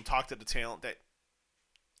feel and talk to the talent that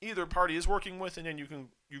either party is working with, and then you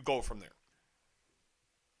go from there.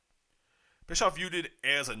 Bischoff viewed it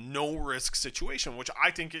as a no-risk situation, which I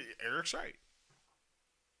think Eric's right.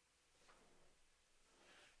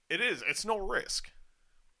 It is. It's no risk.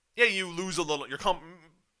 Yeah, you lose a little.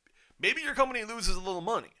 Maybe your company loses a little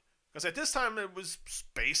money. Because at this time, it was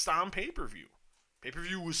based on pay-per-view.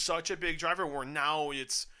 Pay-per-view was such a big driver where now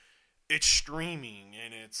it's streaming,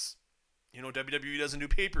 and it's, WWE doesn't do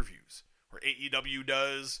pay-per-views. Where AEW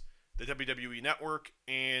does the WWE Network,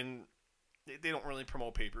 and they don't really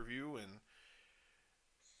promote pay-per-view, and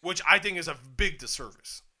which I think is a big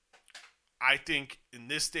disservice. I think in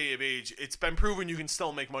this day of age, it's been proven you can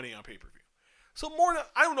still make money on pay-per-view. So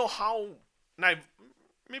I don't know how, and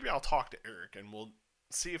maybe I'll talk to Eric, and we'll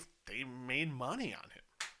see if they made money on him.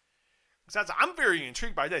 Because I'm very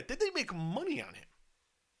intrigued by that. Did they make money on him?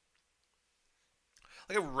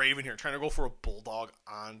 Like a Raven here trying to go for a bulldog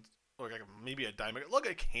on. look like maybe a diamond. Look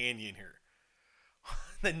at Canyon here.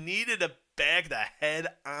 They needed to bag the head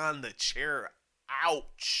on the chair.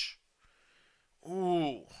 Ouch.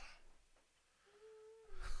 Ooh.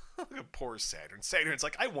 Look at poor Saturn. Saturn's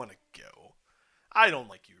like, I want to go. I don't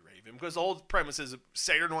like you, Raven. Because the whole premise is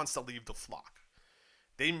Saturn wants to leave the flock.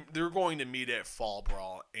 They're going to meet at Fall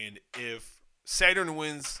Brawl. And if Saturn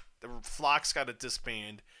wins, the flock's got to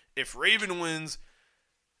disband. If Raven wins,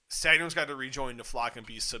 Saturn's got to rejoin the flock and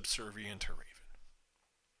be subservient to Raven.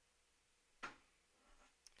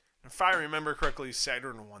 If I remember correctly,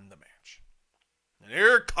 Saturn won the match. And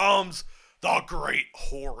here comes the great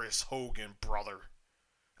Horace Hogan, brother.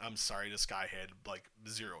 I'm sorry, this guy had like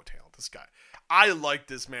zero talent. This guy, I like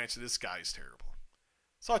this match. This guy's terrible.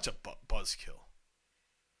 Such a buzzkill.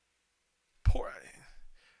 Poor.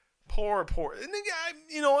 And the guy,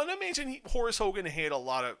 and I imagine Horace Hogan had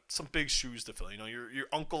some big shoes to fill. Your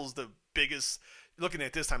uncle's the biggest. Looking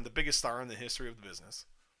at this time, the biggest star in the history of the business.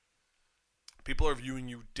 People are viewing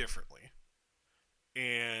you differently,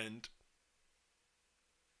 and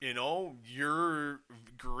you're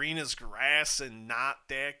green as grass and not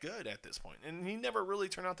that good at this point. And he never really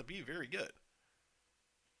turned out to be very good.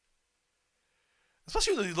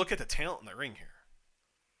 Especially when you look at the talent in the ring here.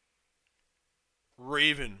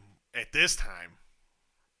 Raven, at this time,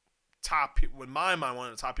 when my mind,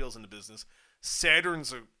 one of the top heels in the business.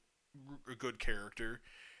 Saturn's a good character.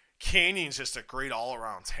 Canyon's just a great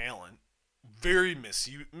all-around talent. Very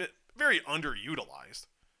underutilized.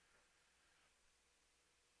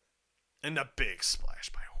 And a big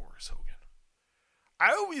splash by Horace Hogan.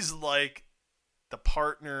 I always like the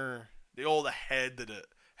partner, the old head to the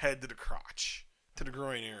crotch, to the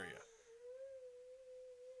groin area.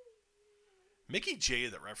 Mickey J,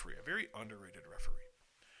 the referee, a very underrated referee.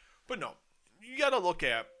 But no, you got to look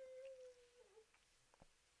at.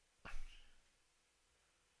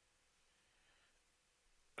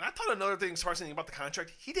 And I thought another thing, as far as thinking about the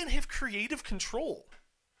contract, he didn't have creative control.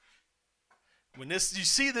 When you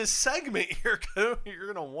see this segment, you're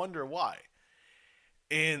gonna wonder why.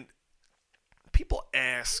 And people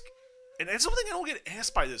ask, and it's something I don't get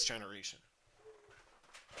asked by this generation.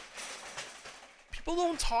 People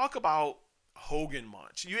don't talk about Hogan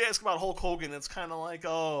much. You ask about Hulk Hogan, it's kind of like,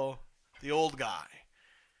 oh, the old guy.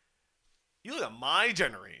 You look at my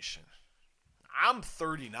generation. I'm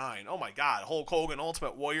 39. Oh my God, Hulk Hogan,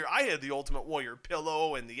 Ultimate Warrior. I had the Ultimate Warrior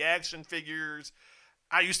pillow and the action figures.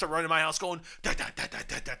 I used to run in my house going, that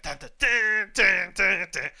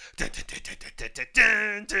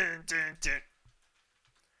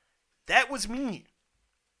was me.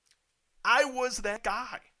 I was that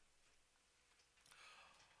guy.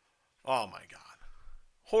 Oh my God.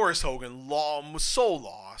 Horace Hogan was so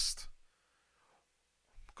lost.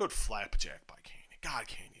 Good flapjack by Canyon. God,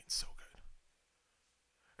 Canyon's so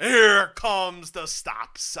good. Here comes the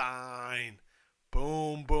stop sign.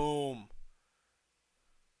 Boom, boom.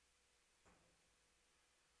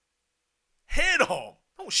 Hit home.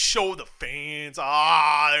 Don't show the fans.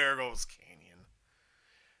 There goes Canyon.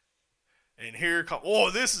 And here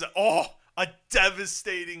comes. This is a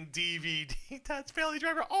devastating DVD. That's Valley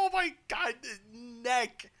Driver. Oh my God, the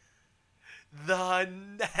neck. The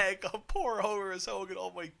neck of poor Horace Hogan.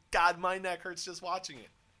 Oh my God, my neck hurts just watching it.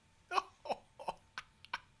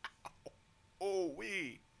 Oh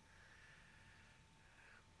wee.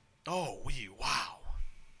 Wow.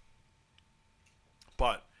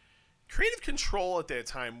 But creative control at that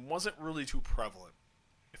time wasn't really too prevalent.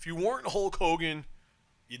 If you weren't Hulk Hogan,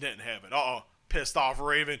 you didn't have it. Pissed off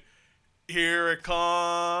Raven. Here it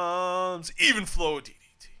comes. Even flow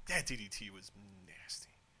DDT. That DDT was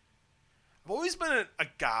nasty. I've always been a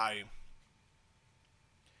guy.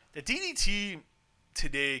 The DDT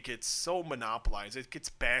today gets so monopolized. It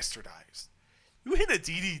gets bastardized. You hit a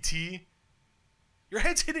DDT, your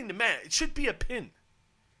head's hitting the mat. It should be a pin.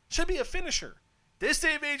 It should be a finisher. This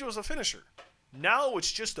day of age was a finisher. Now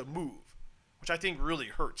it's just a move, which I think really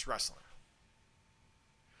hurts wrestling.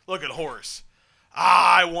 Look at Horace.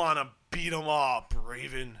 I want to beat him up,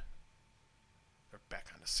 Raven. They're back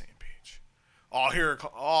on the same page. Here it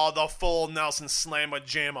comes. The full Nelson Slamma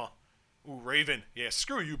Jamma. Ooh, Raven. Yeah,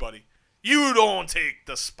 screw you, buddy. You don't take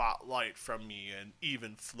the spotlight from me and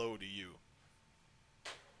even flow to you.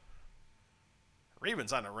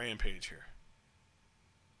 Raven's on a rampage here.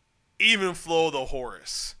 Even flow the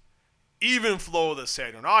Horace. Even flow the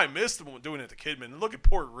Saturn. I missed him doing it to Kidman. Look at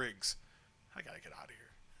poor Riggs. I gotta get out of here.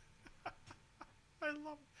 I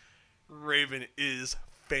love it. Raven is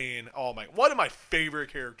one of my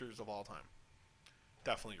favorite characters of all time.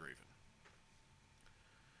 Definitely Raven.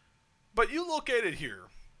 But you look at it here.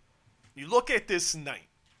 You look at this night.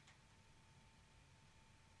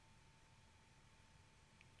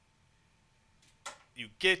 you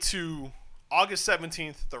get to August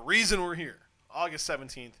 17th, the reason we're here, August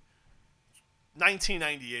 17th,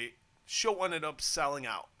 1998, show ended up selling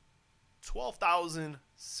out.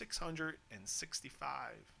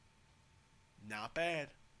 12,665. Not bad.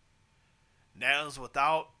 That was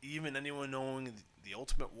without even anyone knowing the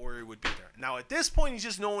Ultimate Warrior would be there. Now, at this point, he's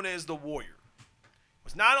just known as the Warrior. He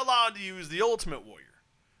was not allowed to use the Ultimate Warrior.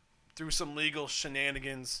 Through some legal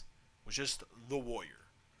shenanigans, was just the Warrior.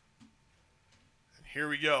 And here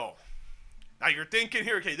we go. Now, you're thinking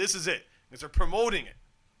here, okay, this is it. Because they're promoting it.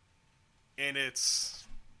 And it's...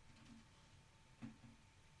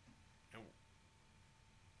 I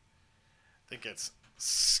think it's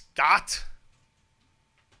Scott.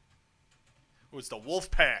 Oh, it's the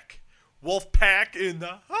Wolfpack. Wolfpack in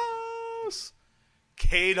the house.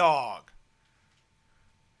 K-Dog.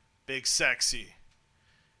 Big Sexy.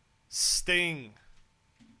 Sting.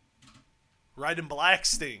 Red and Black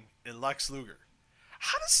Sting and Lex Luger.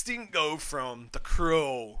 How does Sting go from the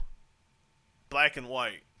Crow, Black and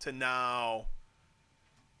White, to now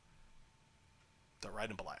the Red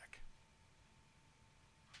and Black?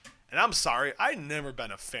 And I'm sorry, I've never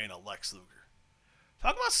been a fan of Lex Luger.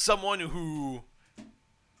 Talk about someone who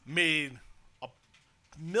made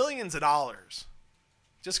millions of dollars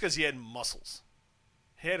just because he had muscles.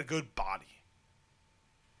 He had a good body.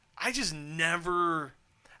 I never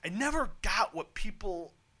got what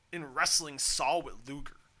people in wrestling saw with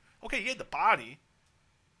Luger. Okay, he had the body.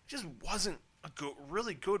 He just wasn't a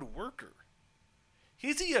really good worker.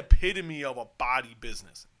 He's the epitome of a body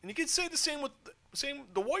business. And you could say the same with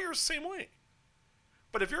the Warrior's the same way.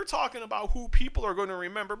 But if you're talking about who people are going to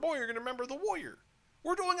remember, boy, you're going to remember the Warrior.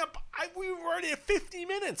 We're doing we were already at 50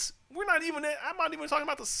 minutes. I'm not even talking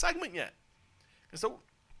about the segment yet. And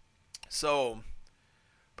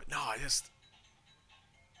but no,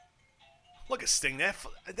 look at Sting. That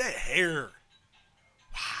hair.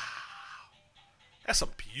 Wow. That's some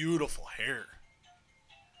beautiful hair.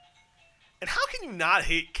 And how can you not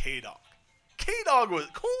hate K-Dog?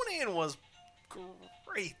 Conan was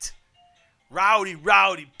great. Rowdy,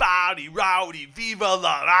 body, rowdy, viva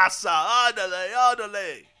la raza,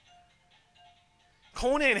 adale.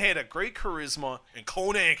 Conan had a great charisma, and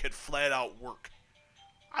Conan could flat out work.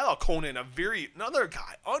 I thought Conan another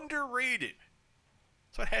guy, underrated.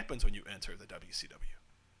 That's what happens when you enter the WCW.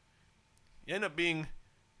 You end up being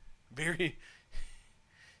you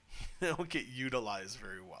don't get utilized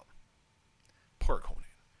very well. Poor Conan.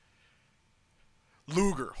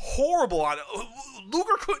 Luger, horrible on it.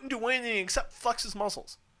 Luger couldn't do anything except flex his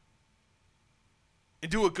muscles and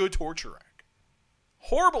do a good torture rack.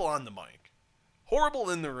 Horrible on the mic. Horrible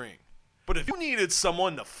in the ring. But if you needed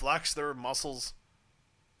someone to flex their muscles,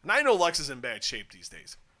 and I know Lex is in bad shape these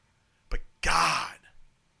days, but God,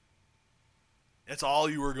 that's all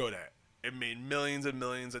you were good at. It made millions and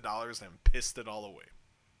millions of dollars and pissed it all away.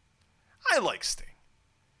 I like Sting.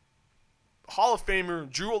 Hall of Famer,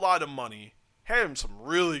 drew a lot of money, had him some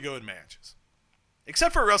really good matches.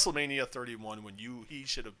 Except for WrestleMania 31 when he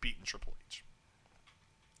should have beaten Triple H.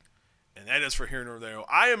 And that is for here nor there.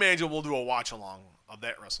 I imagine we'll do a watch along of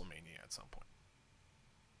that WrestleMania at some point.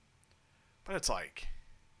 But it's like,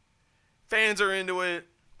 fans are into it.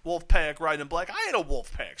 Wolfpack, Red and Black. I had a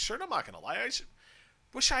Wolfpack shirt. I'm not going to lie.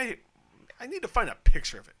 I need to find a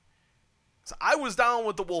picture of it. So I was down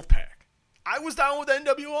with the Wolfpack. I was down with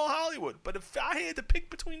NWO Hollywood. But if I had to pick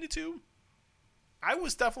between the two, I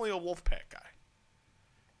was definitely a Wolfpack guy.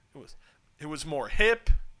 It was more hip.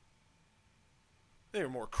 They were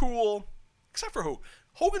more cool. Except for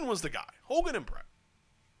Hogan was the guy. Hogan and Bret.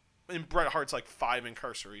 And Bret Hart's like 5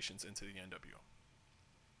 incarcerations into the NWO.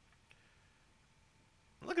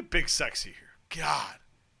 Look at Big Sexy here. God.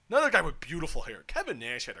 Another guy with beautiful hair. Kevin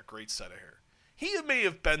Nash had a great set of hair. He may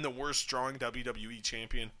have been the worst drawing WWE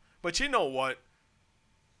champion. But you know what?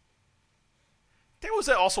 There was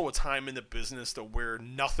also a time in the business where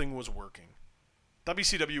nothing was working.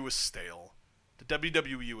 WCW was stale. The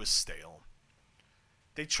WWE was stale.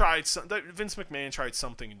 Vince McMahon tried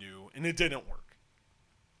something new, and it didn't work.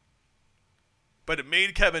 But it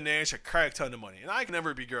made Kevin Nash a crack ton of money, and I can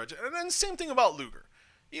never begrudge it. And then same thing about Luger.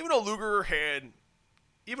 Even though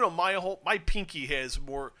my pinky has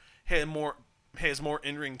more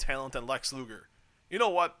in-ring talent than Lex Luger. You know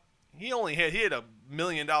what? He had $1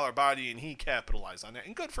 million body, and he capitalized on that,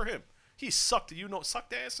 and good for him. He sucked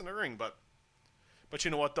ass in the ring, but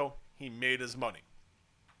you know what though? He made his money.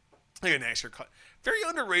 Look at Nash, very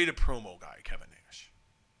underrated promo guy, Kevin Nash.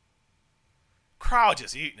 Crowd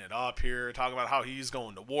just eating it up here, talking about how he's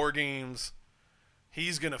going to War Games.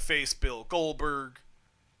 He's gonna face Bill Goldberg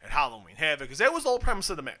at Halloween Havoc, because that was the whole premise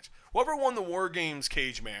of the match. Whoever won the War Games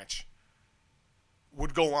cage match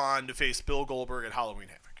would go on to face Bill Goldberg at Halloween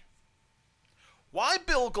Havoc. Why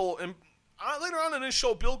Bill Goldberg? And later on in this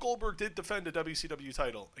show, Bill Goldberg did defend the WCW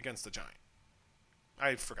title against the Giant.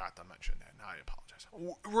 I forgot to mention that. I apologize.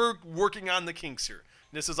 We're working on the kinks here.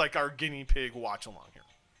 This is like our guinea pig watch along here.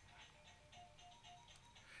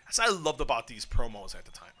 That's what I loved about these promos at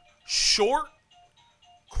the time. Short,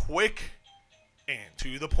 quick, and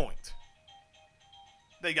to the point.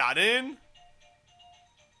 They got in.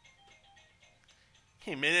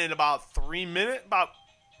 Came in about 3 minutes, about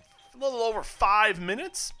a little over 5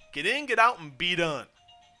 minutes. Get in, get out, and be done.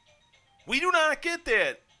 We do not get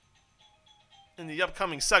that in the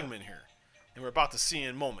upcoming segment here. And we're about to see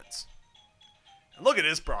in moments. And look at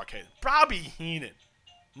this broadcast. Bobby Heenan,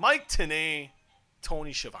 Mike Tenay,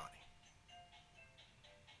 Tony Schiavone.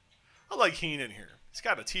 I like Heenan here. He's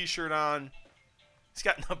got a t-shirt on. He's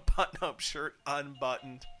got a button-up shirt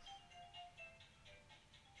unbuttoned.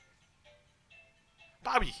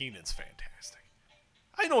 Bobby Heenan's fantastic.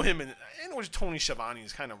 I know him, and I know Tony Schiavone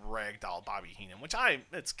is kind of ragdoll Bobby Heenan, which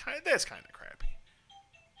that's kind of crappy.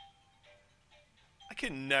 I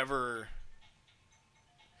can never.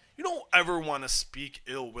 You don't ever want to speak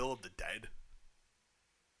ill will of the dead,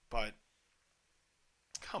 but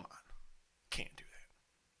come on, can't do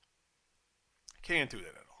that. Can't do that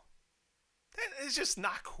at all. That is just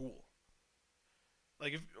not cool.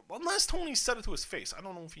 Like unless Tony said it to his face, I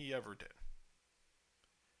don't know if he ever did.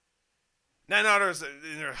 Now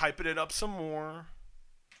they're hyping it up some more.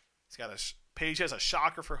 He's got Paige has a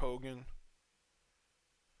shocker for Hogan.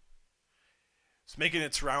 It's making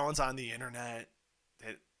its rounds on the internet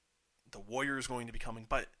that the Warrior is going to be coming,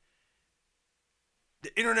 but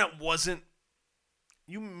the internet wasn't.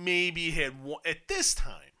 You maybe had one at this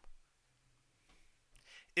time.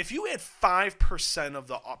 If you had 5% of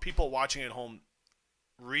the people watching at home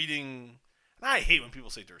reading, and I hate when people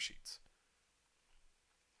say dirt sheets.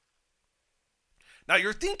 Now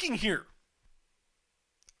you're thinking here,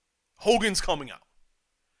 Hogan's coming out.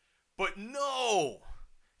 But no,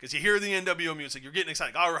 because you hear the NWO music, you're getting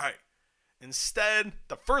excited. All right. Instead,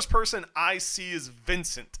 the first person I see is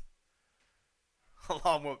Vincent,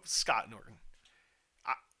 along with Scott Norton.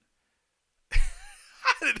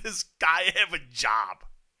 How did this guy have a job?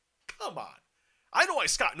 Come on. I know why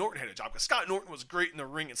Scott Norton had a job, because Scott Norton was great in the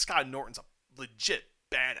ring, and Scott Norton's a legit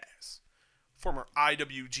badass. Former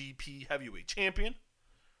IWGP heavyweight champion.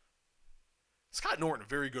 Scott Norton, a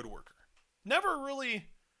very good worker. Never really,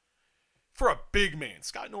 for a big man,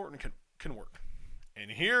 Scott Norton can work.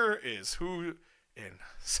 And here is who in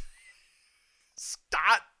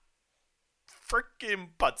Scott freaking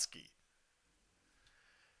Putski.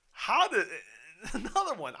 How did,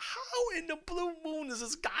 another one, how in the blue moon does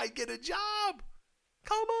this guy get a job?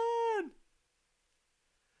 Come on.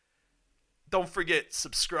 Don't forget,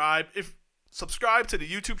 subscribe to the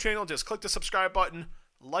YouTube channel. Just click the subscribe button.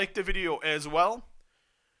 Like the video as well.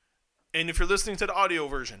 And if you're listening to the audio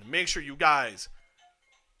version, make sure you guys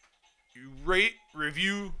rate,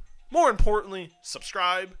 review, more importantly,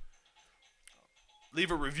 subscribe.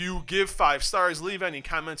 Leave a review. Give 5 stars. Leave any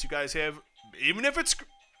comments you guys have. Even if it's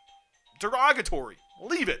derogatory,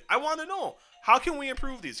 leave it. I want to know. How can we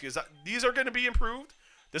improve these? Because these are going to be improved.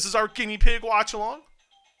 This is our guinea pig watch along.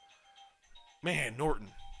 Man,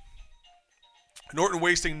 Norton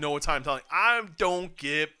wasting no time telling, I don't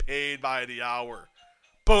get paid by the hour.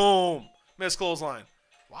 Boom. Miss clothesline.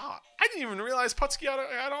 Wow. I didn't even realize Putski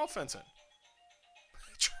had offense in.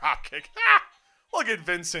 Drop kick. Ah! Look at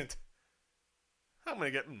Vincent. I'm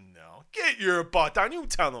going to get, no. Get your butt down. You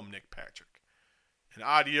tell him, Nick Patrick. And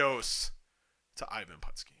adios to Ivan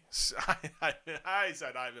Putski. I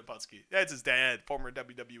said Ivan Putski. That's his dad, former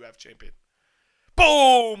WWF champion.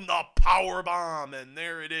 Boom! The power bomb. And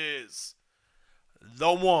there it is.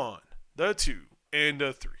 The 1, the 2, and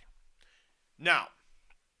the 3. Now,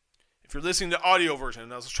 if you're listening to the audio version,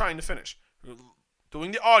 and I was trying to finish,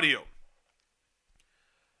 doing the audio,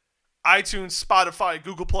 iTunes, Spotify,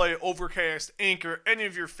 Google Play, Overcast, Anchor, any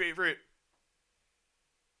of your favorite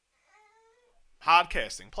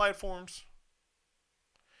podcasting platforms,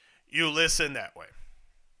 you listen that way.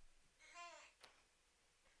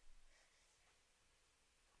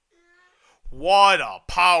 What a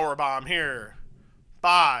power bomb here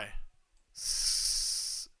by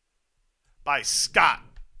Scott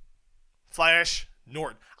Flash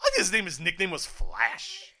Norton. I think his nickname was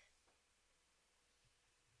Flash.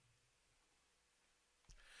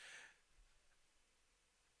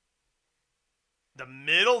 The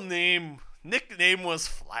nickname was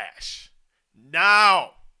Flash.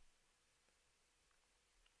 Now,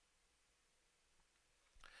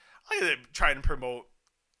 I'm trying to promote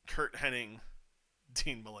Kurt Hennig,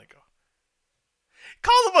 Dean Malenko.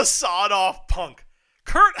 Call him a sawed-off punk.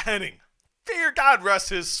 Kurt Hennig, fear God rest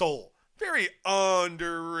his soul, very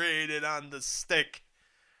underrated on the stick.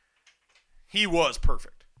 He was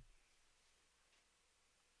perfect.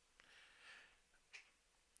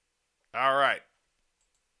 All right.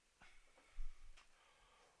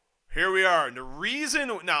 Here we are. And the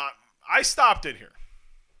reason... Now, I stopped it here.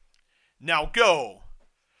 Now go.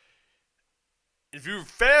 If you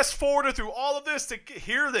fast forwarded through all of this to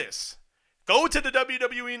hear this, go to the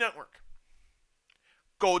WWE Network.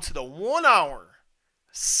 Go to the 1 hour,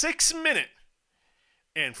 6 minute,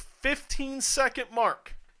 and 15-second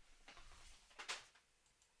mark.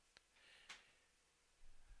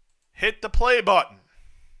 Hit the play button.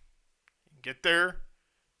 Get there.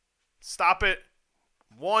 Stop it.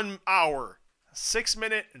 1 hour, 6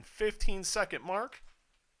 minute, and 15-second mark.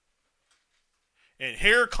 And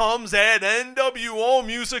here comes that NWO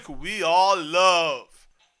music we all love.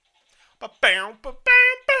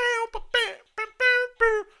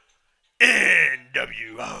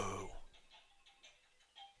 NWO.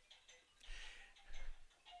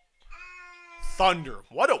 Thunder.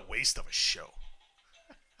 What a waste of a show.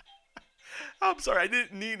 I'm sorry, I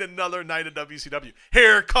didn't need another night of WCW.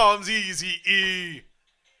 Here comes Eazy-E.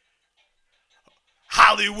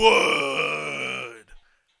 Hollywood.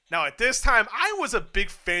 Now, at this time, I was a big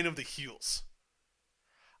fan of the heels.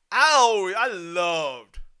 I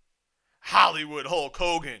loved Hollywood Hulk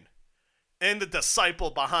Hogan and the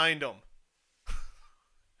disciple behind him.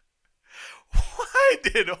 Why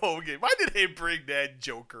did they bring that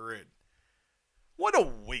Joker in? What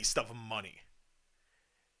a waste of money.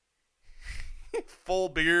 Full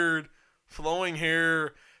beard, flowing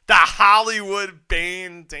hair, the Hollywood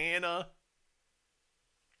bandana.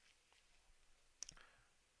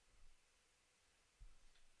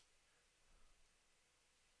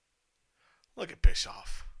 Look at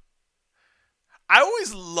Bischoff. I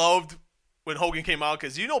always loved when Hogan came out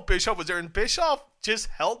because Bischoff was there, and Bischoff just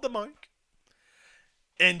held the mic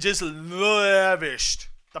and just lavished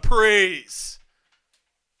the praise.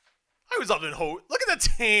 I was loving Hogan. Look at the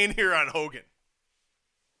tan here on Hogan.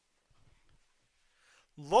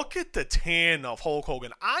 Look at the tan of Hulk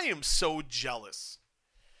Hogan. I am so jealous.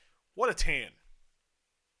 What a tan.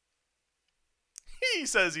 He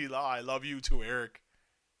says I love you too, Eric.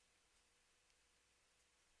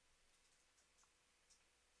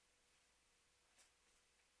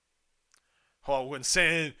 Hogan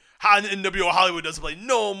saying NWO Hollywood doesn't play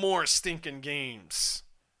no more stinking games.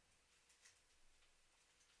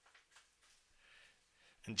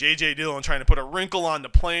 And J.J. Dillon trying to put a wrinkle on the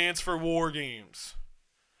plans for War Games.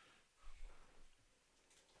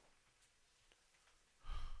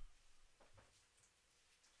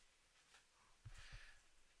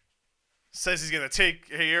 Says he's going to take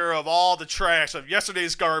care of all the trash of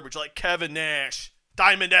yesterday's garbage like Kevin Nash,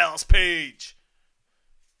 Diamond Dallas Page.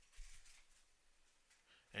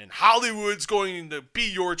 And Hollywood's going to be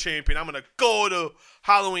your champion. I'm going to go to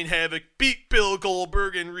Halloween Havoc, beat Bill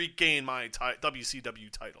Goldberg, and regain my WCW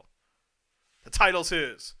title. The title's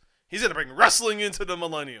his. He's going to bring wrestling into the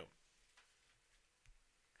millennium.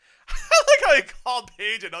 I like how he called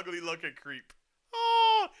Page an ugly-looking creep.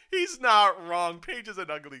 Oh, he's not wrong. Page is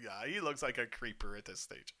an ugly guy. He looks like a creeper at this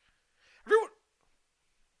stage. Everyone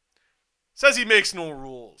says he makes no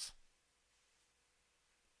rules.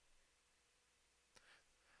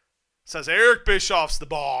 Says Eric Bischoff's the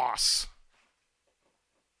boss.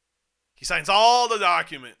 He signs all the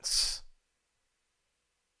documents.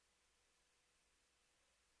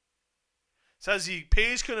 Says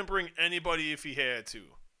Page couldn't bring anybody if he had to.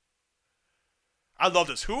 I love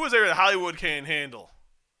this. Who was there that Hollywood can't handle?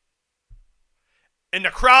 And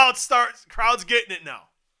the crowd's getting it now.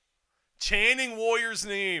 Chanting Warrior's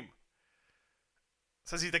name.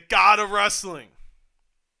 Says he's the god of wrestling.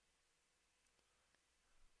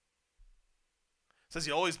 Says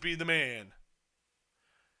he'll always be the man.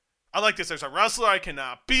 I like this. There's a wrestler I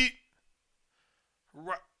cannot beat.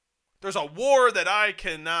 There's a war that I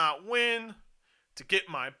cannot win to get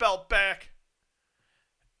my belt back.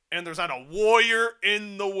 And there's not a warrior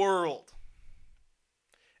in the world.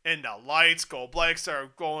 And the lights go black,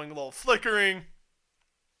 start going a little flickering.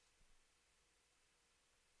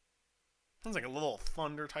 Sounds like a little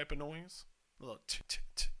thunder type of noise. A little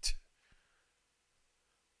t-t-t-t.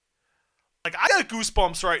 Like, I got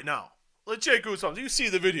goosebumps right now. Legit goosebumps. You see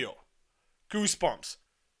the video. Goosebumps.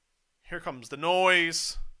 Here comes the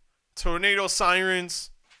noise. Tornado sirens.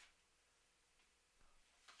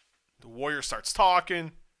 The warrior starts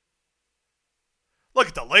talking. Look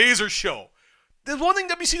at the laser show. There's one thing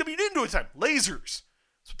WCW didn't do at the time. Lasers.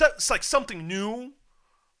 So that's like something new.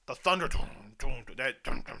 The thunder. That.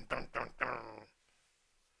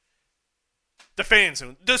 The fans,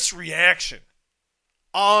 this reaction,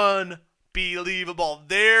 unbelievable.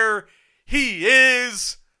 There he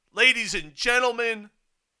is, ladies and gentlemen,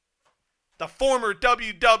 the former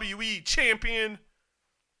WWE champion.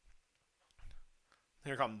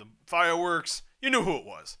 Here come the fireworks. You knew who it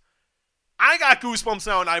was. I got goosebumps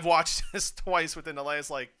now, and I've watched this twice within the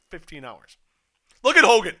last, 15 hours. Look at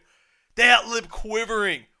Hogan. That lip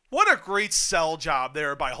quivering. What a great sell job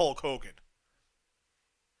there by Hulk Hogan.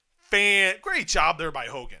 Great job there by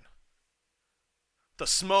Hogan. The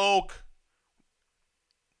smoke.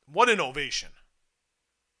 What an ovation.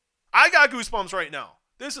 I got goosebumps right now.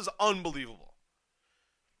 This is unbelievable.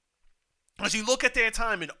 As you look at that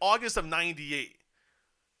time in August of 98,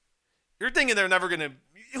 you're thinking they're never going to...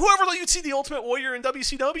 Whoever let you see the Ultimate Warrior in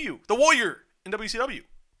WCW. The Warrior in WCW.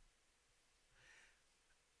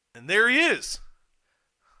 And there he is.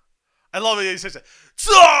 I love it. He says,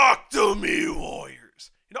 "Talk to me,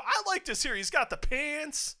 Warriors." You know, I like this here. He's got the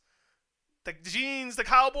pants, the jeans, the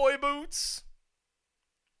cowboy boots.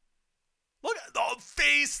 Look at the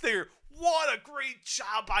face there. What a great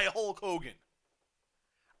job by Hulk Hogan.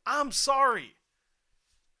 I'm sorry.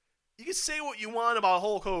 You can say what you want about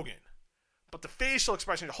Hulk Hogan, but the facial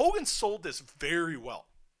expression, Hogan sold this very well.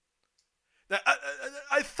 Now,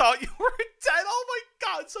 I thought you were dead. Oh my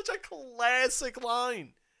God, such a classic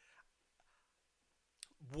line.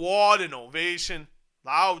 What an ovation.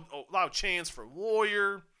 Loud chants for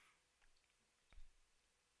Warrior.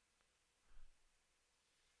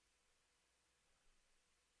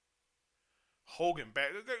 Hogan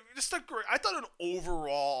back. Just a great. I thought an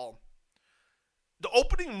overall, the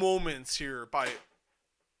opening moments here by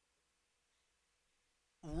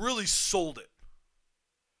really sold it.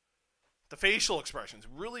 The facial expressions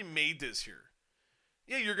really made this here.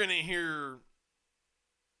 Yeah, you're gonna hear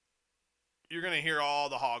all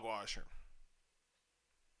the hogwash here.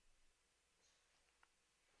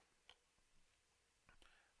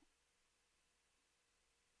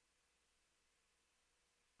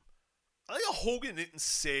 I think Hogan didn't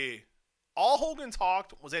say. All Hogan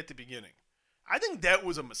talked was at the beginning. I think that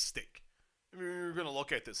was a mistake. We're going to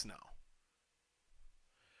look at this now.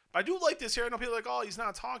 I do like this here. I know people are like, oh, he's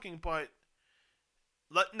not talking, but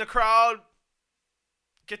letting the crowd,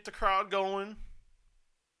 get the crowd going.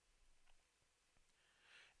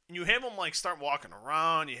 And you have him start walking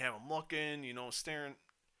around. You have him looking, staring.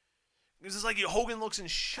 This is Hogan looks in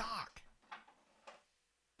shock.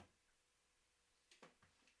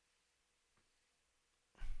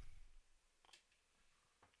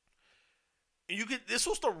 This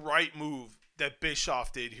was the right move that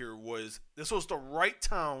Bischoff did here. This was the right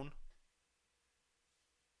town.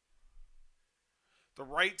 The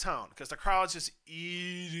right town. Because the crowd's just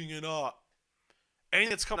eating it up.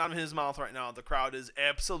 Anything that's coming out of his mouth right now, the crowd is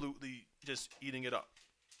absolutely just eating it up.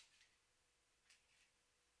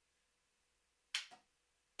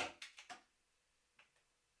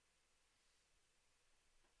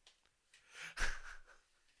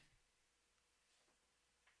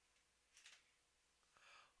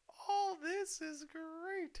 Oh, this is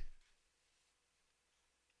great.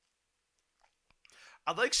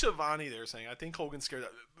 I like Shivani there saying, I think Hogan scared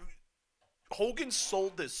that. Hogan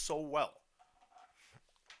sold this so well.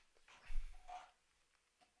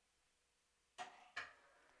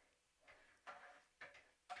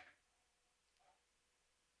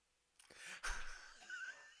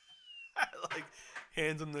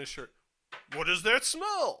 Hands him this shirt. What does that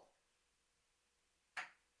smell?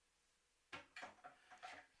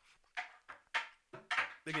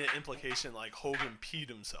 Making an implication Hogan peed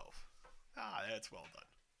himself. Ah, that's well done.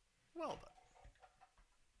 Well done.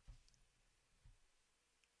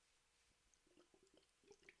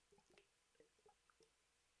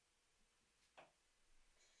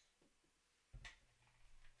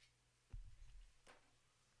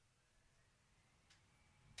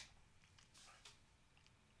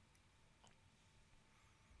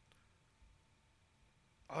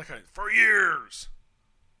 I like it. For years.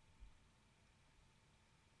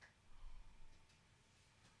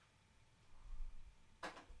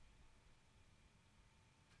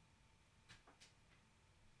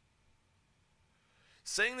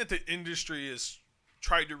 Saying that the industry has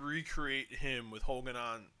tried to recreate him with Hogan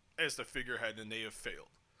on as the figurehead and they have failed.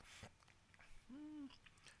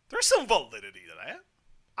 There's some validity to that,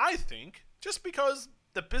 I think, just because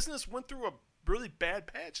the business went through a really bad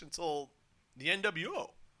patch until the NWO.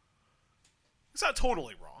 It's not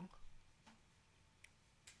totally wrong.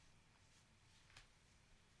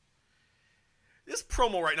 This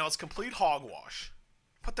promo right now is complete hogwash.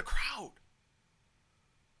 But the crowd.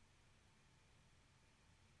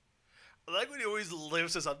 I like when he always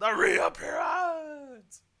lifts us up. The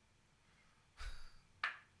reappearance!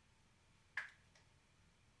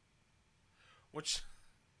 which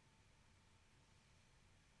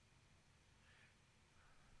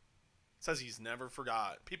says he's never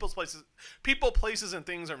forgot. People, places, and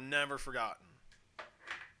things are never forgotten.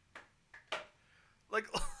 Like,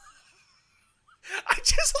 I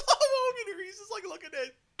just love Hogan here. He's just like looking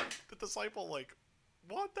at the disciple, like,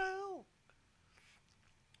 what the hell?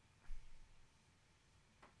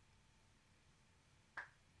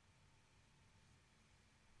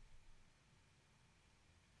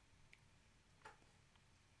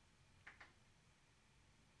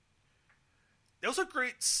 That was a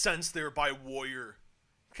great sense there by Warrior.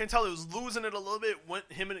 You can tell he was losing it a little bit.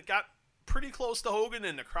 It got pretty close to Hogan,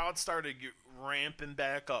 and the crowd started ramping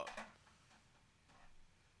back up.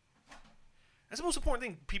 That's the most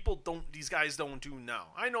important thing these guys don't do now.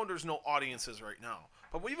 I know there's no audiences right now,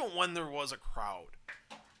 but even when there was a crowd,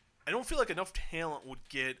 I don't feel like enough talent would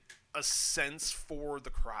get a sense for the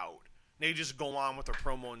crowd. They just go on with their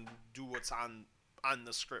promo and do what's on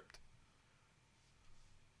the script.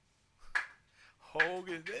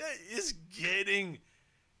 Hogan is getting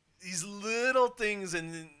these little things,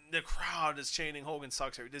 and the crowd is chanting Hogan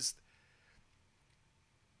sucks here. Just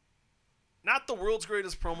not the world's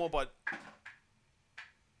greatest promo, but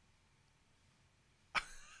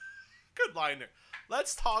good line there.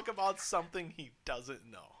 Let's talk about something he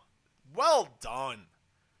doesn't know. Well done.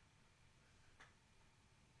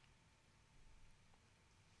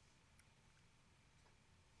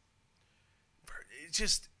 It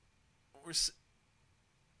just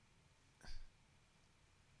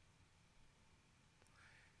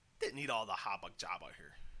didn't need all the haba jabba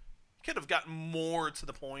here. Could have gotten more to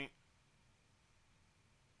the point.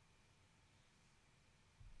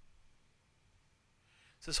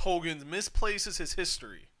 Says Hogan misplaces his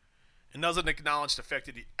history and doesn't acknowledge the fact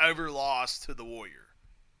that he ever lost to the Warrior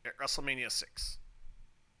at WrestleMania 6.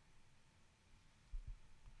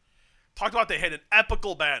 Talked about they had an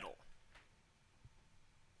epical battle.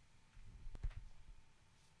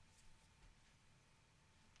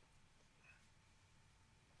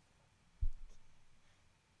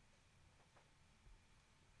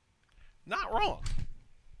 Not wrong.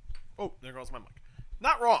 Oh, there goes my mic.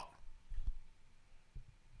 Not wrong.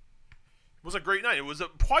 It was a great night. It was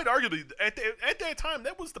quite arguably, at that time,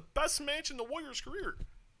 that was the best match in the Warriors' career.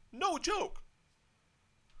 No joke.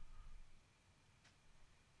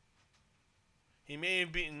 He may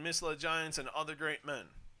have beaten Misled Giants and other great men.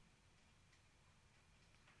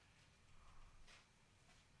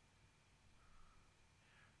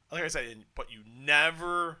 Like I said, but you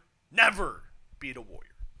never beat a Warrior.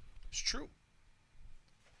 It's true.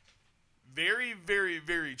 Very, very,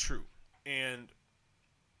 very true. And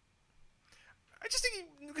I just think,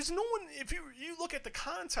 because no one, if you look at the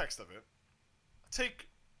context of it,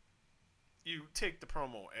 you take the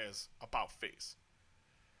promo as about face.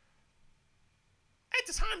 At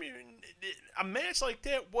the time, a match like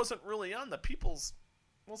that wasn't really on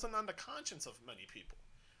wasn't on the conscience of many people.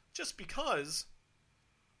 Just because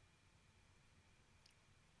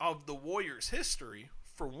of the Warriors' history,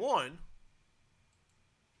 for one,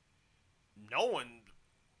 no one,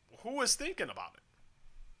 who was thinking about it?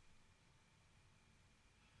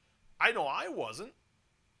 I know I wasn't.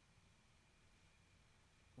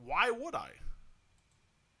 Why would I?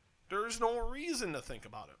 There's no reason to think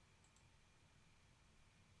about it.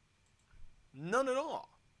 None at all.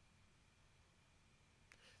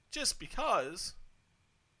 Just because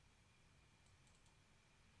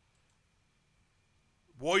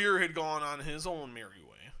Warrior had gone on his own merry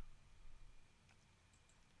way,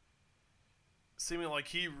 seeming like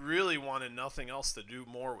he really wanted nothing else to do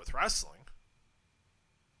more with wrestling.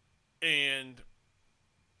 And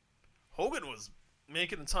Hogan was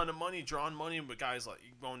making a ton of money, drawing money with guys like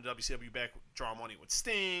going to WCW back, drawing money with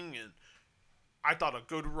Sting, and I thought a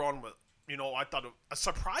good run with, a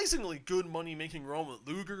surprisingly good money-making run with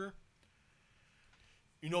Luger.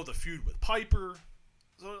 The feud with Piper.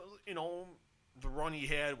 So, the run he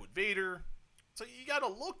had with Vader. So you got to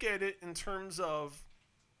look at it in terms of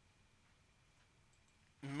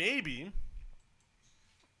maybe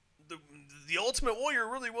the Ultimate Warrior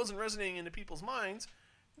really wasn't resonating into people's minds.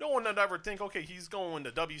 No one would ever think, okay, he's going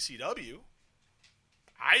to WCW.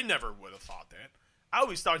 I never would have thought that. I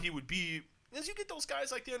always thought he would be, as you get those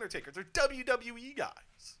guys like The Undertaker, they're WWE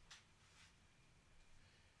guys.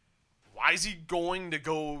 Why is he going to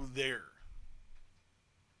go there?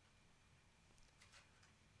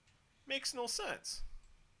 Makes no sense.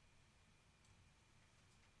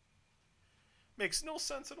 Makes no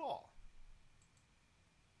sense at all.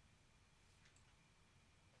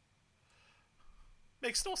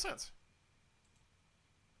 Makes no sense.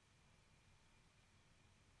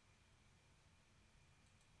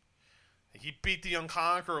 He beat the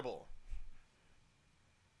Unconquerable.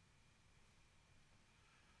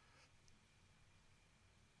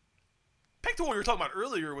 Back to what we were talking about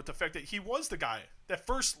earlier with the fact that he was the guy that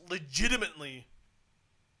first legitimately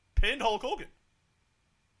pinned Hulk Hogan.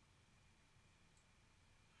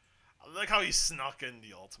 I like how he snuck in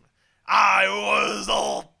the Ultimate. I was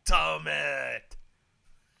Ultimate.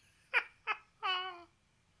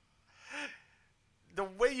 The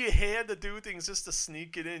way you had to do things just to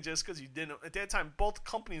sneak it in just because you didn't. At that time, both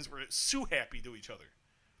companies were so happy to each other.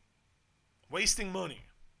 Wasting money.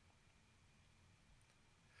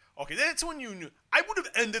 Okay, that's when you knew. I would have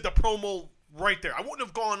ended the promo right there. I wouldn't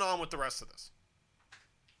have gone on with the rest of this.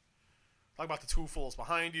 Talk about the two fools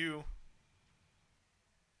behind you.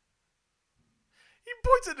 He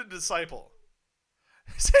points at a disciple,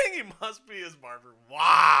 saying he must be his barber.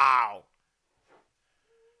 Wow.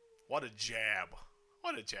 What a jab.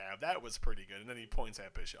 What a jab. That was pretty good. And then he points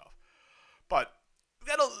at Bischoff. But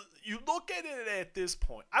you look at it at this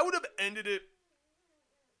point. I would have ended it.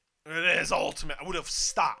 It is Ultimate. I would have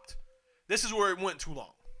stopped. This is where it went too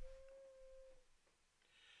long.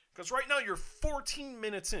 Because right now you're 14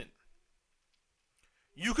 minutes in.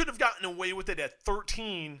 You could have gotten away with it at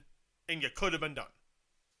 13, and you could have been done.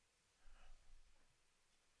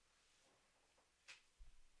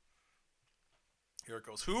 Here it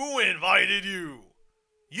goes. Who invited you?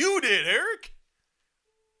 You did, Eric.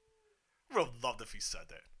 I would have loved if he said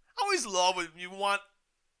that. I always love when you want.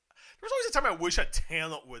 There's always a time I wish a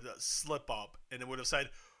talent would slip up and it would have said,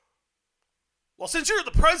 well, since you're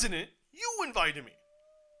the president, you invited me.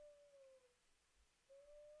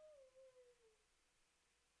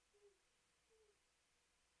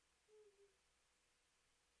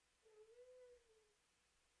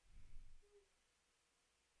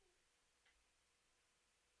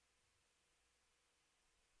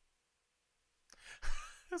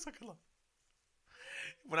 That's a good one.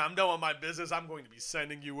 When I'm done with my business, I'm going to be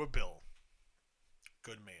sending you a bill.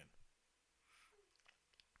 Good man.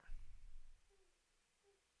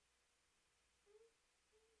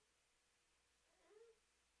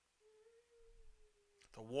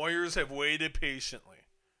 The Warriors have waited patiently.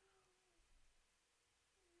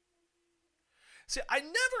 See, I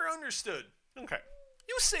never understood. Okay,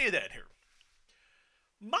 you say that here.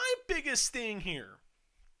 My biggest thing here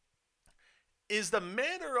is the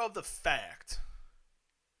matter of the fact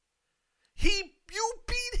you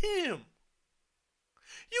beat him.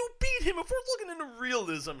 You beat him. If we're looking into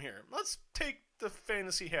realism here, let's take the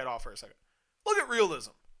fantasy hat off for a second. Look at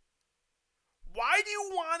realism. Why do you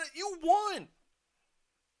want it? You won.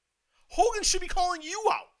 Hogan should be calling you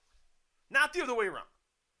out, not the other way around.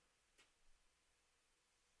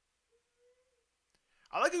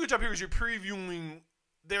 I like a good job here is you're previewing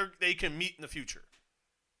they can meet in the future.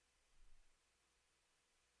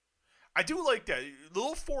 I do like that. A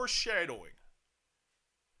little foreshadowing.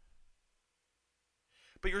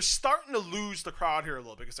 But you're starting to lose the crowd here a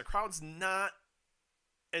little bit because the crowd's not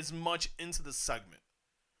as much into the segment.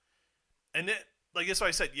 And it, like that's why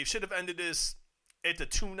I said, you should have ended this at the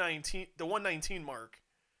 119 mark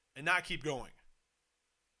and not keep going.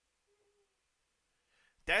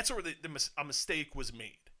 That's where a mistake was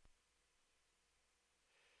made.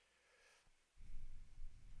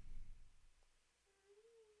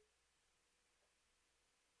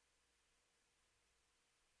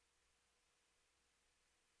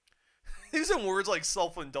 Using words like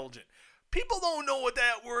self-indulgent. People don't know what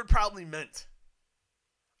that word probably meant.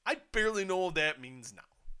 I barely know what that means now.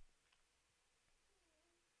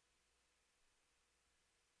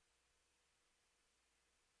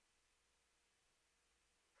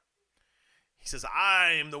 He says,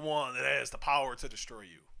 I am the one that has the power to destroy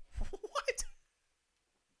you. What?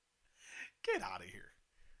 Get out of here.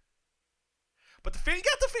 But you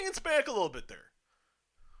got the fans back a little bit there.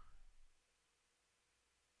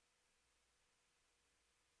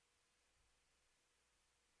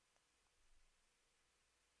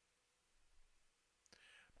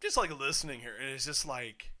 Just like listening here, and it's just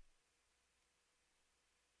like,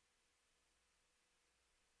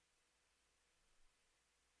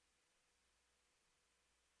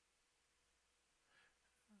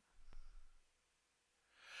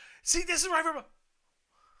 see, this is where I remember.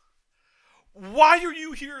 Why are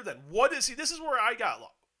you here then? What is he? This is where I got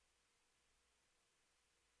lost.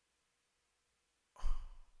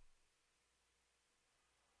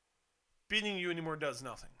 Beating you anymore does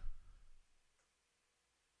nothing.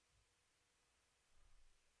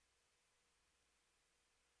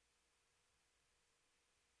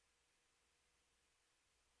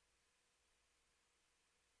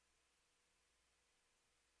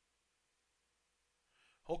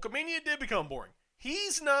 Hulkamania did become boring.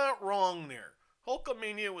 He's not wrong there.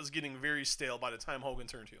 Hulkamania was getting very stale by the time Hogan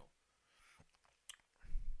turned heel.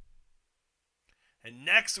 And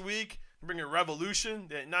next week, we bring a revolution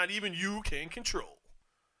that not even you can control.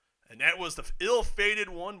 And that was the ill-fated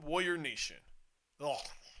one, Warrior Nation. Ugh.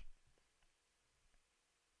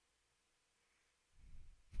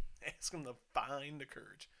 Ask him to find the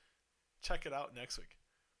courage. Check it out next week.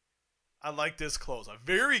 I like this close. A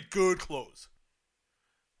very good close.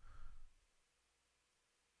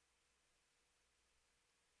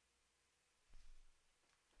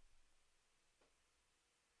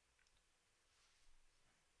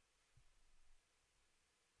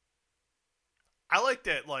 I like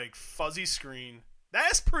that like fuzzy screen.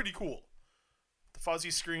 That's pretty cool. The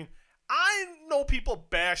fuzzy screen. I know people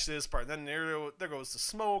bash this part. Then there goes the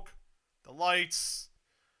smoke, the lights,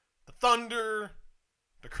 the thunder,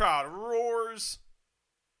 the crowd roars.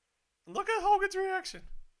 Look at Hogan's reaction.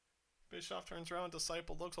 Bischoff turns around,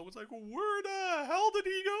 Disciple looks. Hogan's like, where the hell did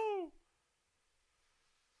he go?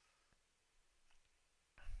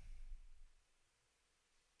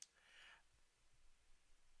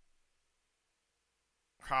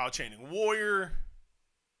 Crowd chanting Warrior.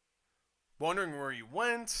 Wondering where he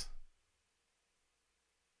went.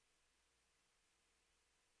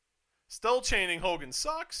 Still chanting Hogan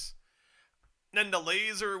sucks. Then the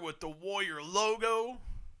laser with the Warrior logo.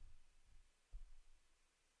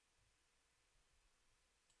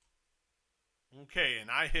 Okay, and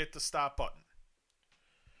I hit the stop button.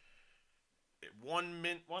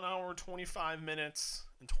 1 hour, 25 minutes,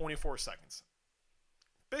 and 24 seconds.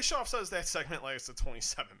 Bischoff says that segment lasted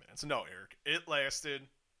 27 minutes. No, Eric. It lasted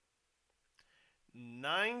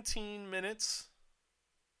 19 minutes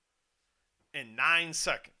and 9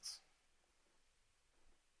 seconds.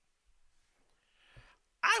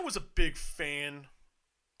 I was a big fan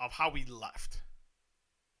of how we left.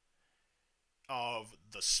 Of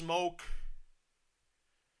the smoke,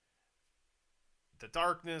 the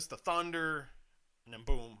darkness, the thunder, and then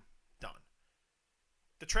boom, done.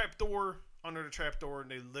 The trapdoor, under the trapdoor,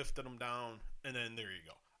 and they lifted them down, and then there you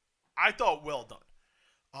go. I thought well done.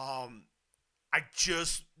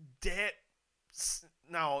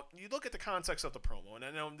 Now, you look at the context of the promo, and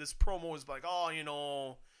I know this promo is like,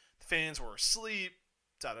 the fans were asleep,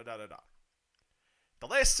 da-da-da-da-da. The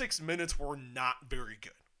last 6 minutes were not very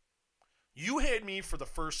good. You had me for the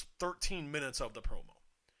first 13 minutes of the promo.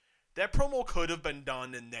 That promo could have been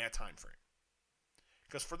done in that time frame.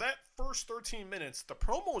 Because for that first 13 minutes, the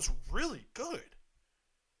promo is really good.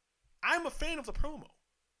 I'm a fan of the promo.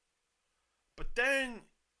 But then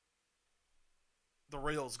the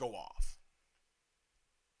rails go off.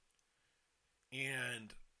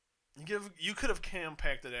 And you could have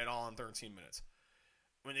compacted that all in 13 minutes.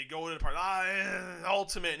 When they go to the part,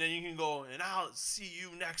 Ultimate, and then you can go, and I'll see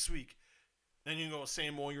you next week. Then you can go,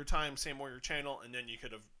 same Warrior time, same Warrior channel, and then you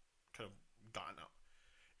could have gone out.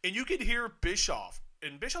 And you could hear Bischoff,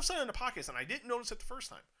 and Bischoff said it in the podcast, and I didn't notice it the first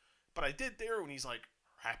time, but I did there when he's like,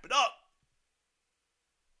 wrap it up.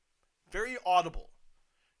 Very audible.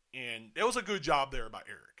 And it was a good job there by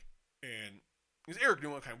Eric. And because Eric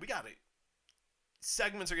knew, okay, we got it.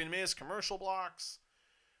 Segments are going to miss, commercial blocks.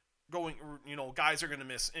 Guys are going to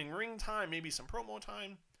miss in-ring time, maybe some promo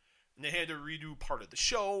time. And they had to redo part of the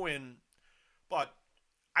show. But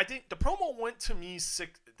I think the promo went to me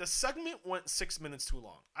the segment went 6 minutes too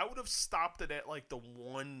long. I would have stopped it at like the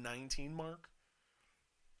 1:19 mark.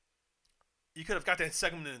 You could have got that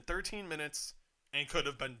segment in 13 minutes and could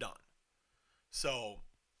have been done. So,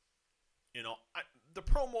 the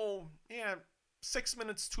promo, 6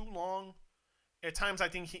 minutes too long. At times, I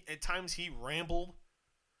think he rambled.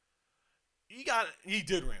 He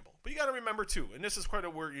did ramble, but you got to remember too, and this is quite a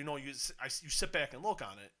word. You sit back and look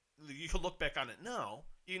on it. You could look back on it now,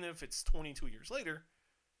 even if it's 22 years later.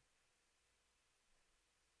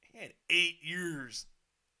 He had 8 years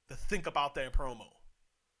to think about that promo,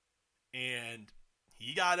 and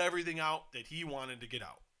he got everything out that he wanted to get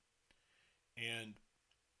out. And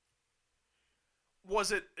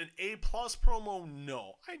was it an A+ promo?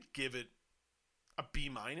 No, I'd give it a B-.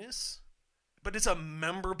 But it's a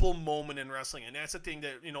memorable moment in wrestling, and that's the thing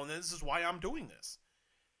that, this is why I'm doing this.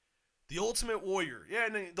 The Ultimate Warrior. Yeah,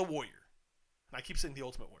 the Warrior. And I keep saying the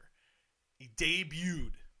Ultimate Warrior. He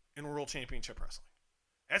debuted in World Championship Wrestling.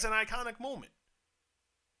 That's an iconic moment.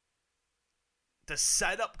 The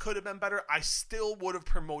setup could have been better. I still would have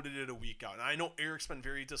promoted it a week out. And I know Eric's been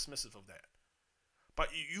very dismissive of that. But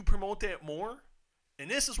you promote that more,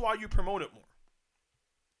 and this is why you promote it more.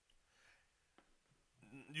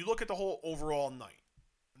 You look at the whole overall night.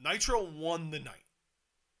 Nitro won the night.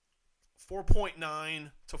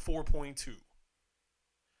 4.9 to 4.2.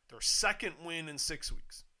 Their second win in 6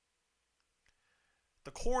 weeks.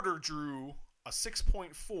 The quarter drew a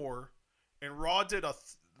 6.4, and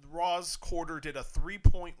Raw's quarter did a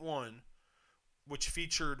 3.1, which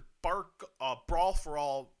featured Brawl for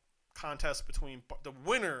All contest between the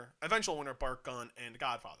eventual winner, Bart Gunn, and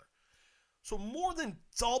Godfather. So more than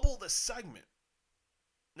double the segment.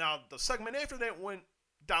 Now, the segment after that went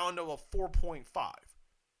down to a 4.5.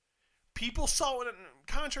 People saw it,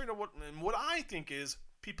 contrary to what I think is,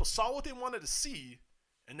 people saw what they wanted to see,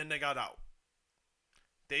 and then they got out.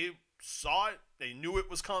 They saw it, they knew it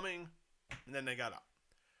was coming, and then they got out.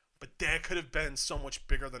 But that could have been so much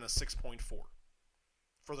bigger than a 6.4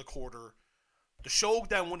 for the quarter. The show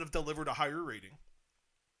then would have delivered a higher rating.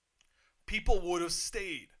 People would have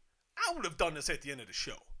stayed. I would have done this at the end of the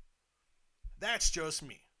show. That's just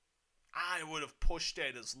me. I would have pushed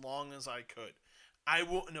it as long as I could. I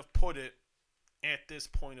wouldn't have put it at this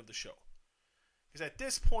point of the show. Because at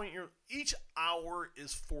this point, each hour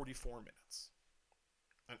is 44 minutes.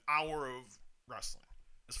 An hour of wrestling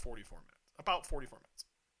is 44 minutes. About 44 minutes.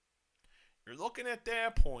 You're looking at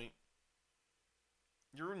that point,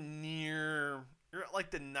 you're at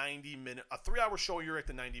like the 90-minute, a 3-hour show, you're at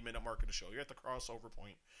the 90-minute mark of the show. You're at the crossover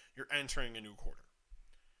point. You're entering a new quarter.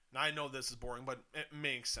 Now, I know this is boring, but it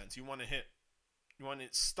makes sense. You want to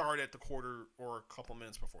start at the quarter or a couple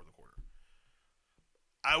minutes before the quarter.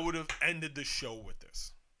 I would have ended the show with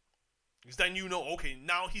this. Because then okay,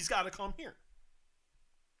 now he's got to come here.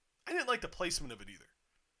 I didn't like the placement of it either.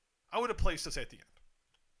 I would have placed this at the end.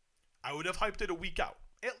 I would have hyped it a week out.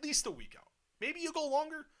 At least a week out. Maybe you go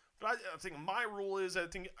longer, but I think my rule is,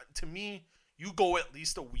 to me, you go at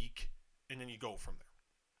least a week, and then you go from there.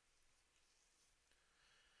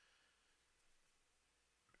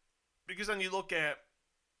 Because then you look at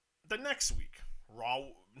the next week.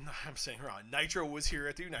 Nitro was here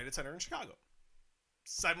at the United Center in Chicago.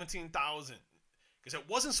 17,000. Because it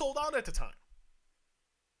wasn't sold out at the time.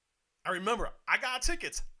 I remember, I got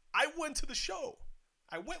tickets. I went to the show.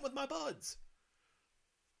 I went with my buds.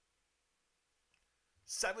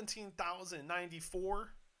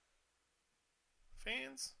 17,094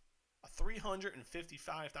 fans. A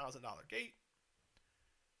 $355,000 gate.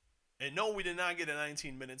 And no, we did not get a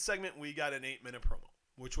 19-minute segment. We got an 8-minute promo,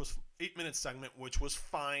 which was 8-minute segment, which was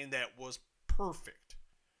fine. That was perfect.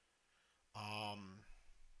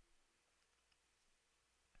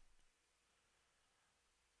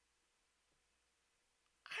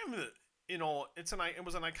 It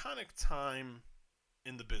was an iconic time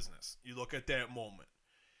in the business. You look at that moment.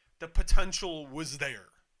 The potential was there.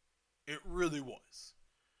 It really was.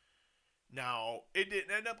 Now, it didn't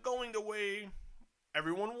end up going the way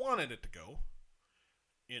everyone wanted it to go.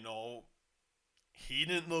 He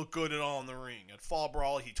didn't look good at all in the ring. At Fall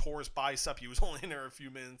Brawl, he tore his bicep. He was only in there a few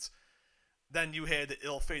minutes. Then you had the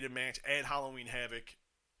ill-fated match at Halloween Havoc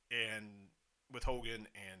and with Hogan,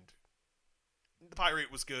 and the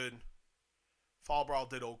Pirate was good. Fall Brawl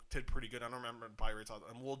did pretty good. I don't remember the Pirates. And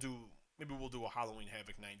maybe we'll do a Halloween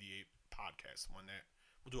Havoc 98 podcast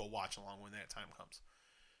we'll do a watch along when that time comes.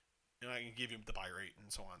 And I can give you the buy rate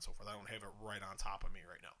and so on and so forth. I don't have it right on top of me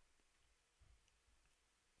right now.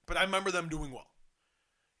 But I remember them doing well.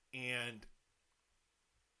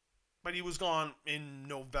 But he was gone in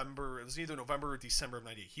November. It was either November or December of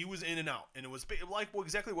 98. He was in and out. And it was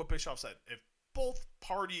exactly what Bischoff said. If both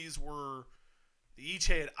parties they each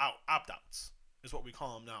had opt-outs, is what we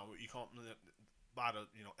call them now. You call them a lot of,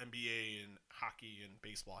 NBA and hockey and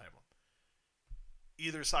baseball have them.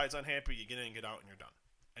 Either side's unhappy, you get in, get out, and you're done.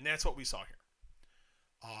 And that's what we saw here.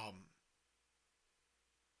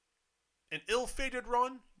 An ill-fated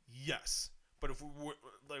run? Yes. But if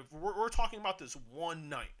we're talking about this one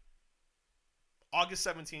night, August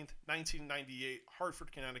 17th, 1998,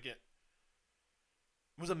 Hartford, Connecticut,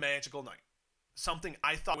 it was a magical night. Something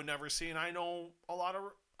I thought I would never see, and I know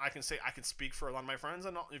I can speak for a lot of my friends,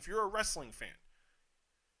 and if you're a wrestling fan,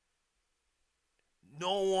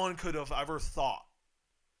 no one could have ever thought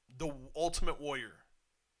the Ultimate Warrior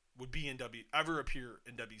would ever appear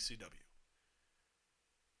in WCW.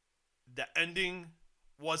 The ending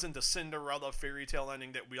wasn't the Cinderella fairy tale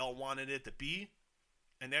ending that we all wanted it to be,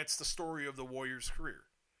 and that's the story of the Warrior's career.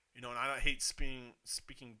 And I hate speaking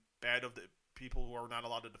bad of the people who are not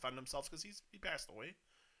allowed to defend themselves, because he passed away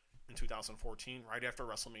in 2014, right after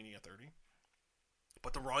WrestleMania 30.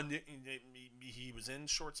 But the run, he was in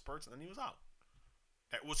short spurts, and then he was out.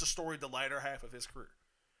 That was the story of the latter half of his career.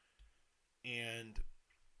 And,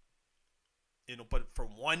 but for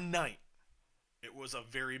one night, it was a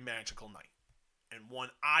very magical night. And one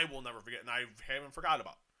I will never forget, and I haven't forgot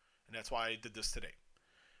about. And that's why I did this today.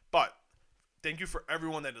 But thank you for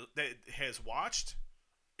everyone that has watched.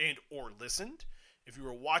 and or listened, if you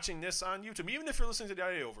were watching this on YouTube, even if you're listening to the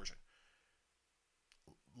audio version,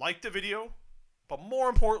 like the video, but more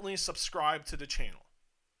importantly, subscribe to the channel.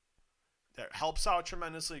 That helps out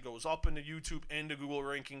tremendously. It goes up in the YouTube and the Google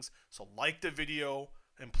rankings. So like the video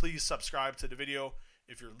and please subscribe to the video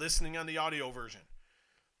if you're listening on the audio version.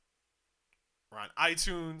 We're on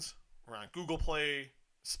iTunes. We're on Google Play,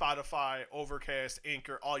 Spotify, Overcast,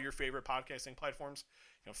 Anchor, all your favorite podcasting platforms.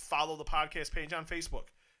 You can follow the podcast page on Facebook,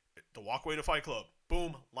 The Walkway to Fight Club.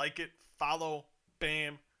 Boom, like it, follow,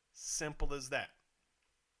 bam, simple as that.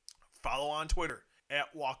 Follow on Twitter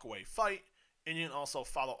at Walkway Fight. And you can also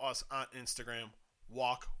follow us on Instagram,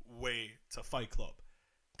 Walkway to Fight Club.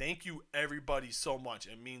 Thank you, everybody, so much.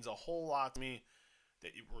 It means a whole lot to me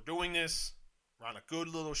that we're doing this. We're on a good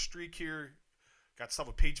little streak here. Got stuff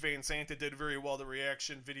with Paige Van Sant that did very well, the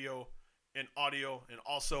reaction video and audio, and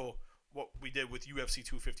also what we did with UFC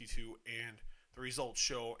 252 and the results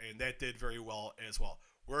show, and that did very well as well.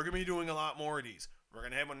 We're going to be doing a lot more of these. We're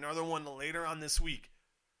going to have another one later on this week.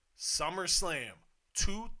 SummerSlam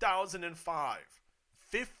 2005.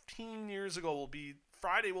 15 years ago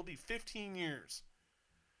Friday will be 15 years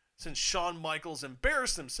since Shawn Michaels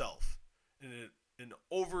embarrassed himself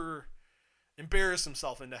embarrassed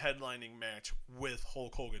himself in the headlining match with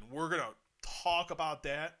Hulk Hogan. We're going to talk about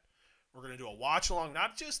that. We're going to do a watch along,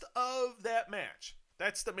 not just of that match.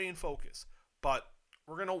 That's the main focus. But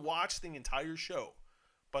we're going to watch the entire show.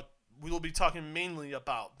 But we'll be talking mainly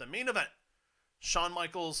about the main event. Shawn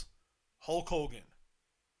Michaels, Hulk Hogan,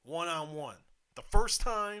 one-on-one. The first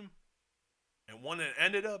time, and one that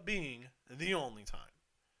ended up being the only time.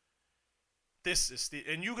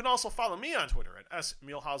 And you can also follow me on Twitter at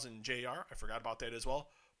SMuehlhausenJR. I forgot about that as well.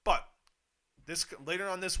 But later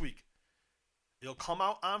on this week, it'll come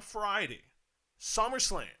out on Friday.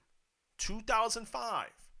 SummerSlam 2005.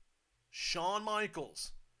 Shawn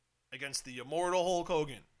Michaels against the immortal Hulk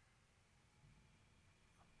Hogan.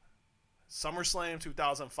 SummerSlam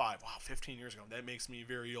 2005. Wow, 15 years ago. That makes me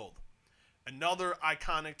very old. Another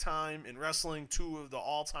iconic time in wrestling. Two of the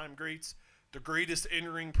all-time greats. The greatest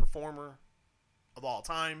in-ring performer of all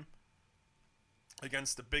time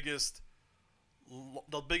against the biggest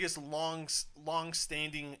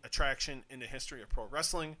long-standing attraction in the history of pro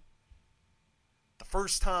wrestling. The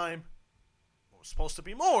first time it was supposed to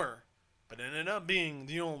be more, but it ended up being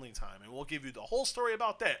the only time. And we'll give you the whole story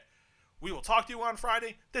about that. We will talk to you on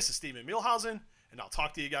Friday. This is Steven Muehlhausen, and I'll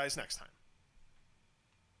talk to you guys next time.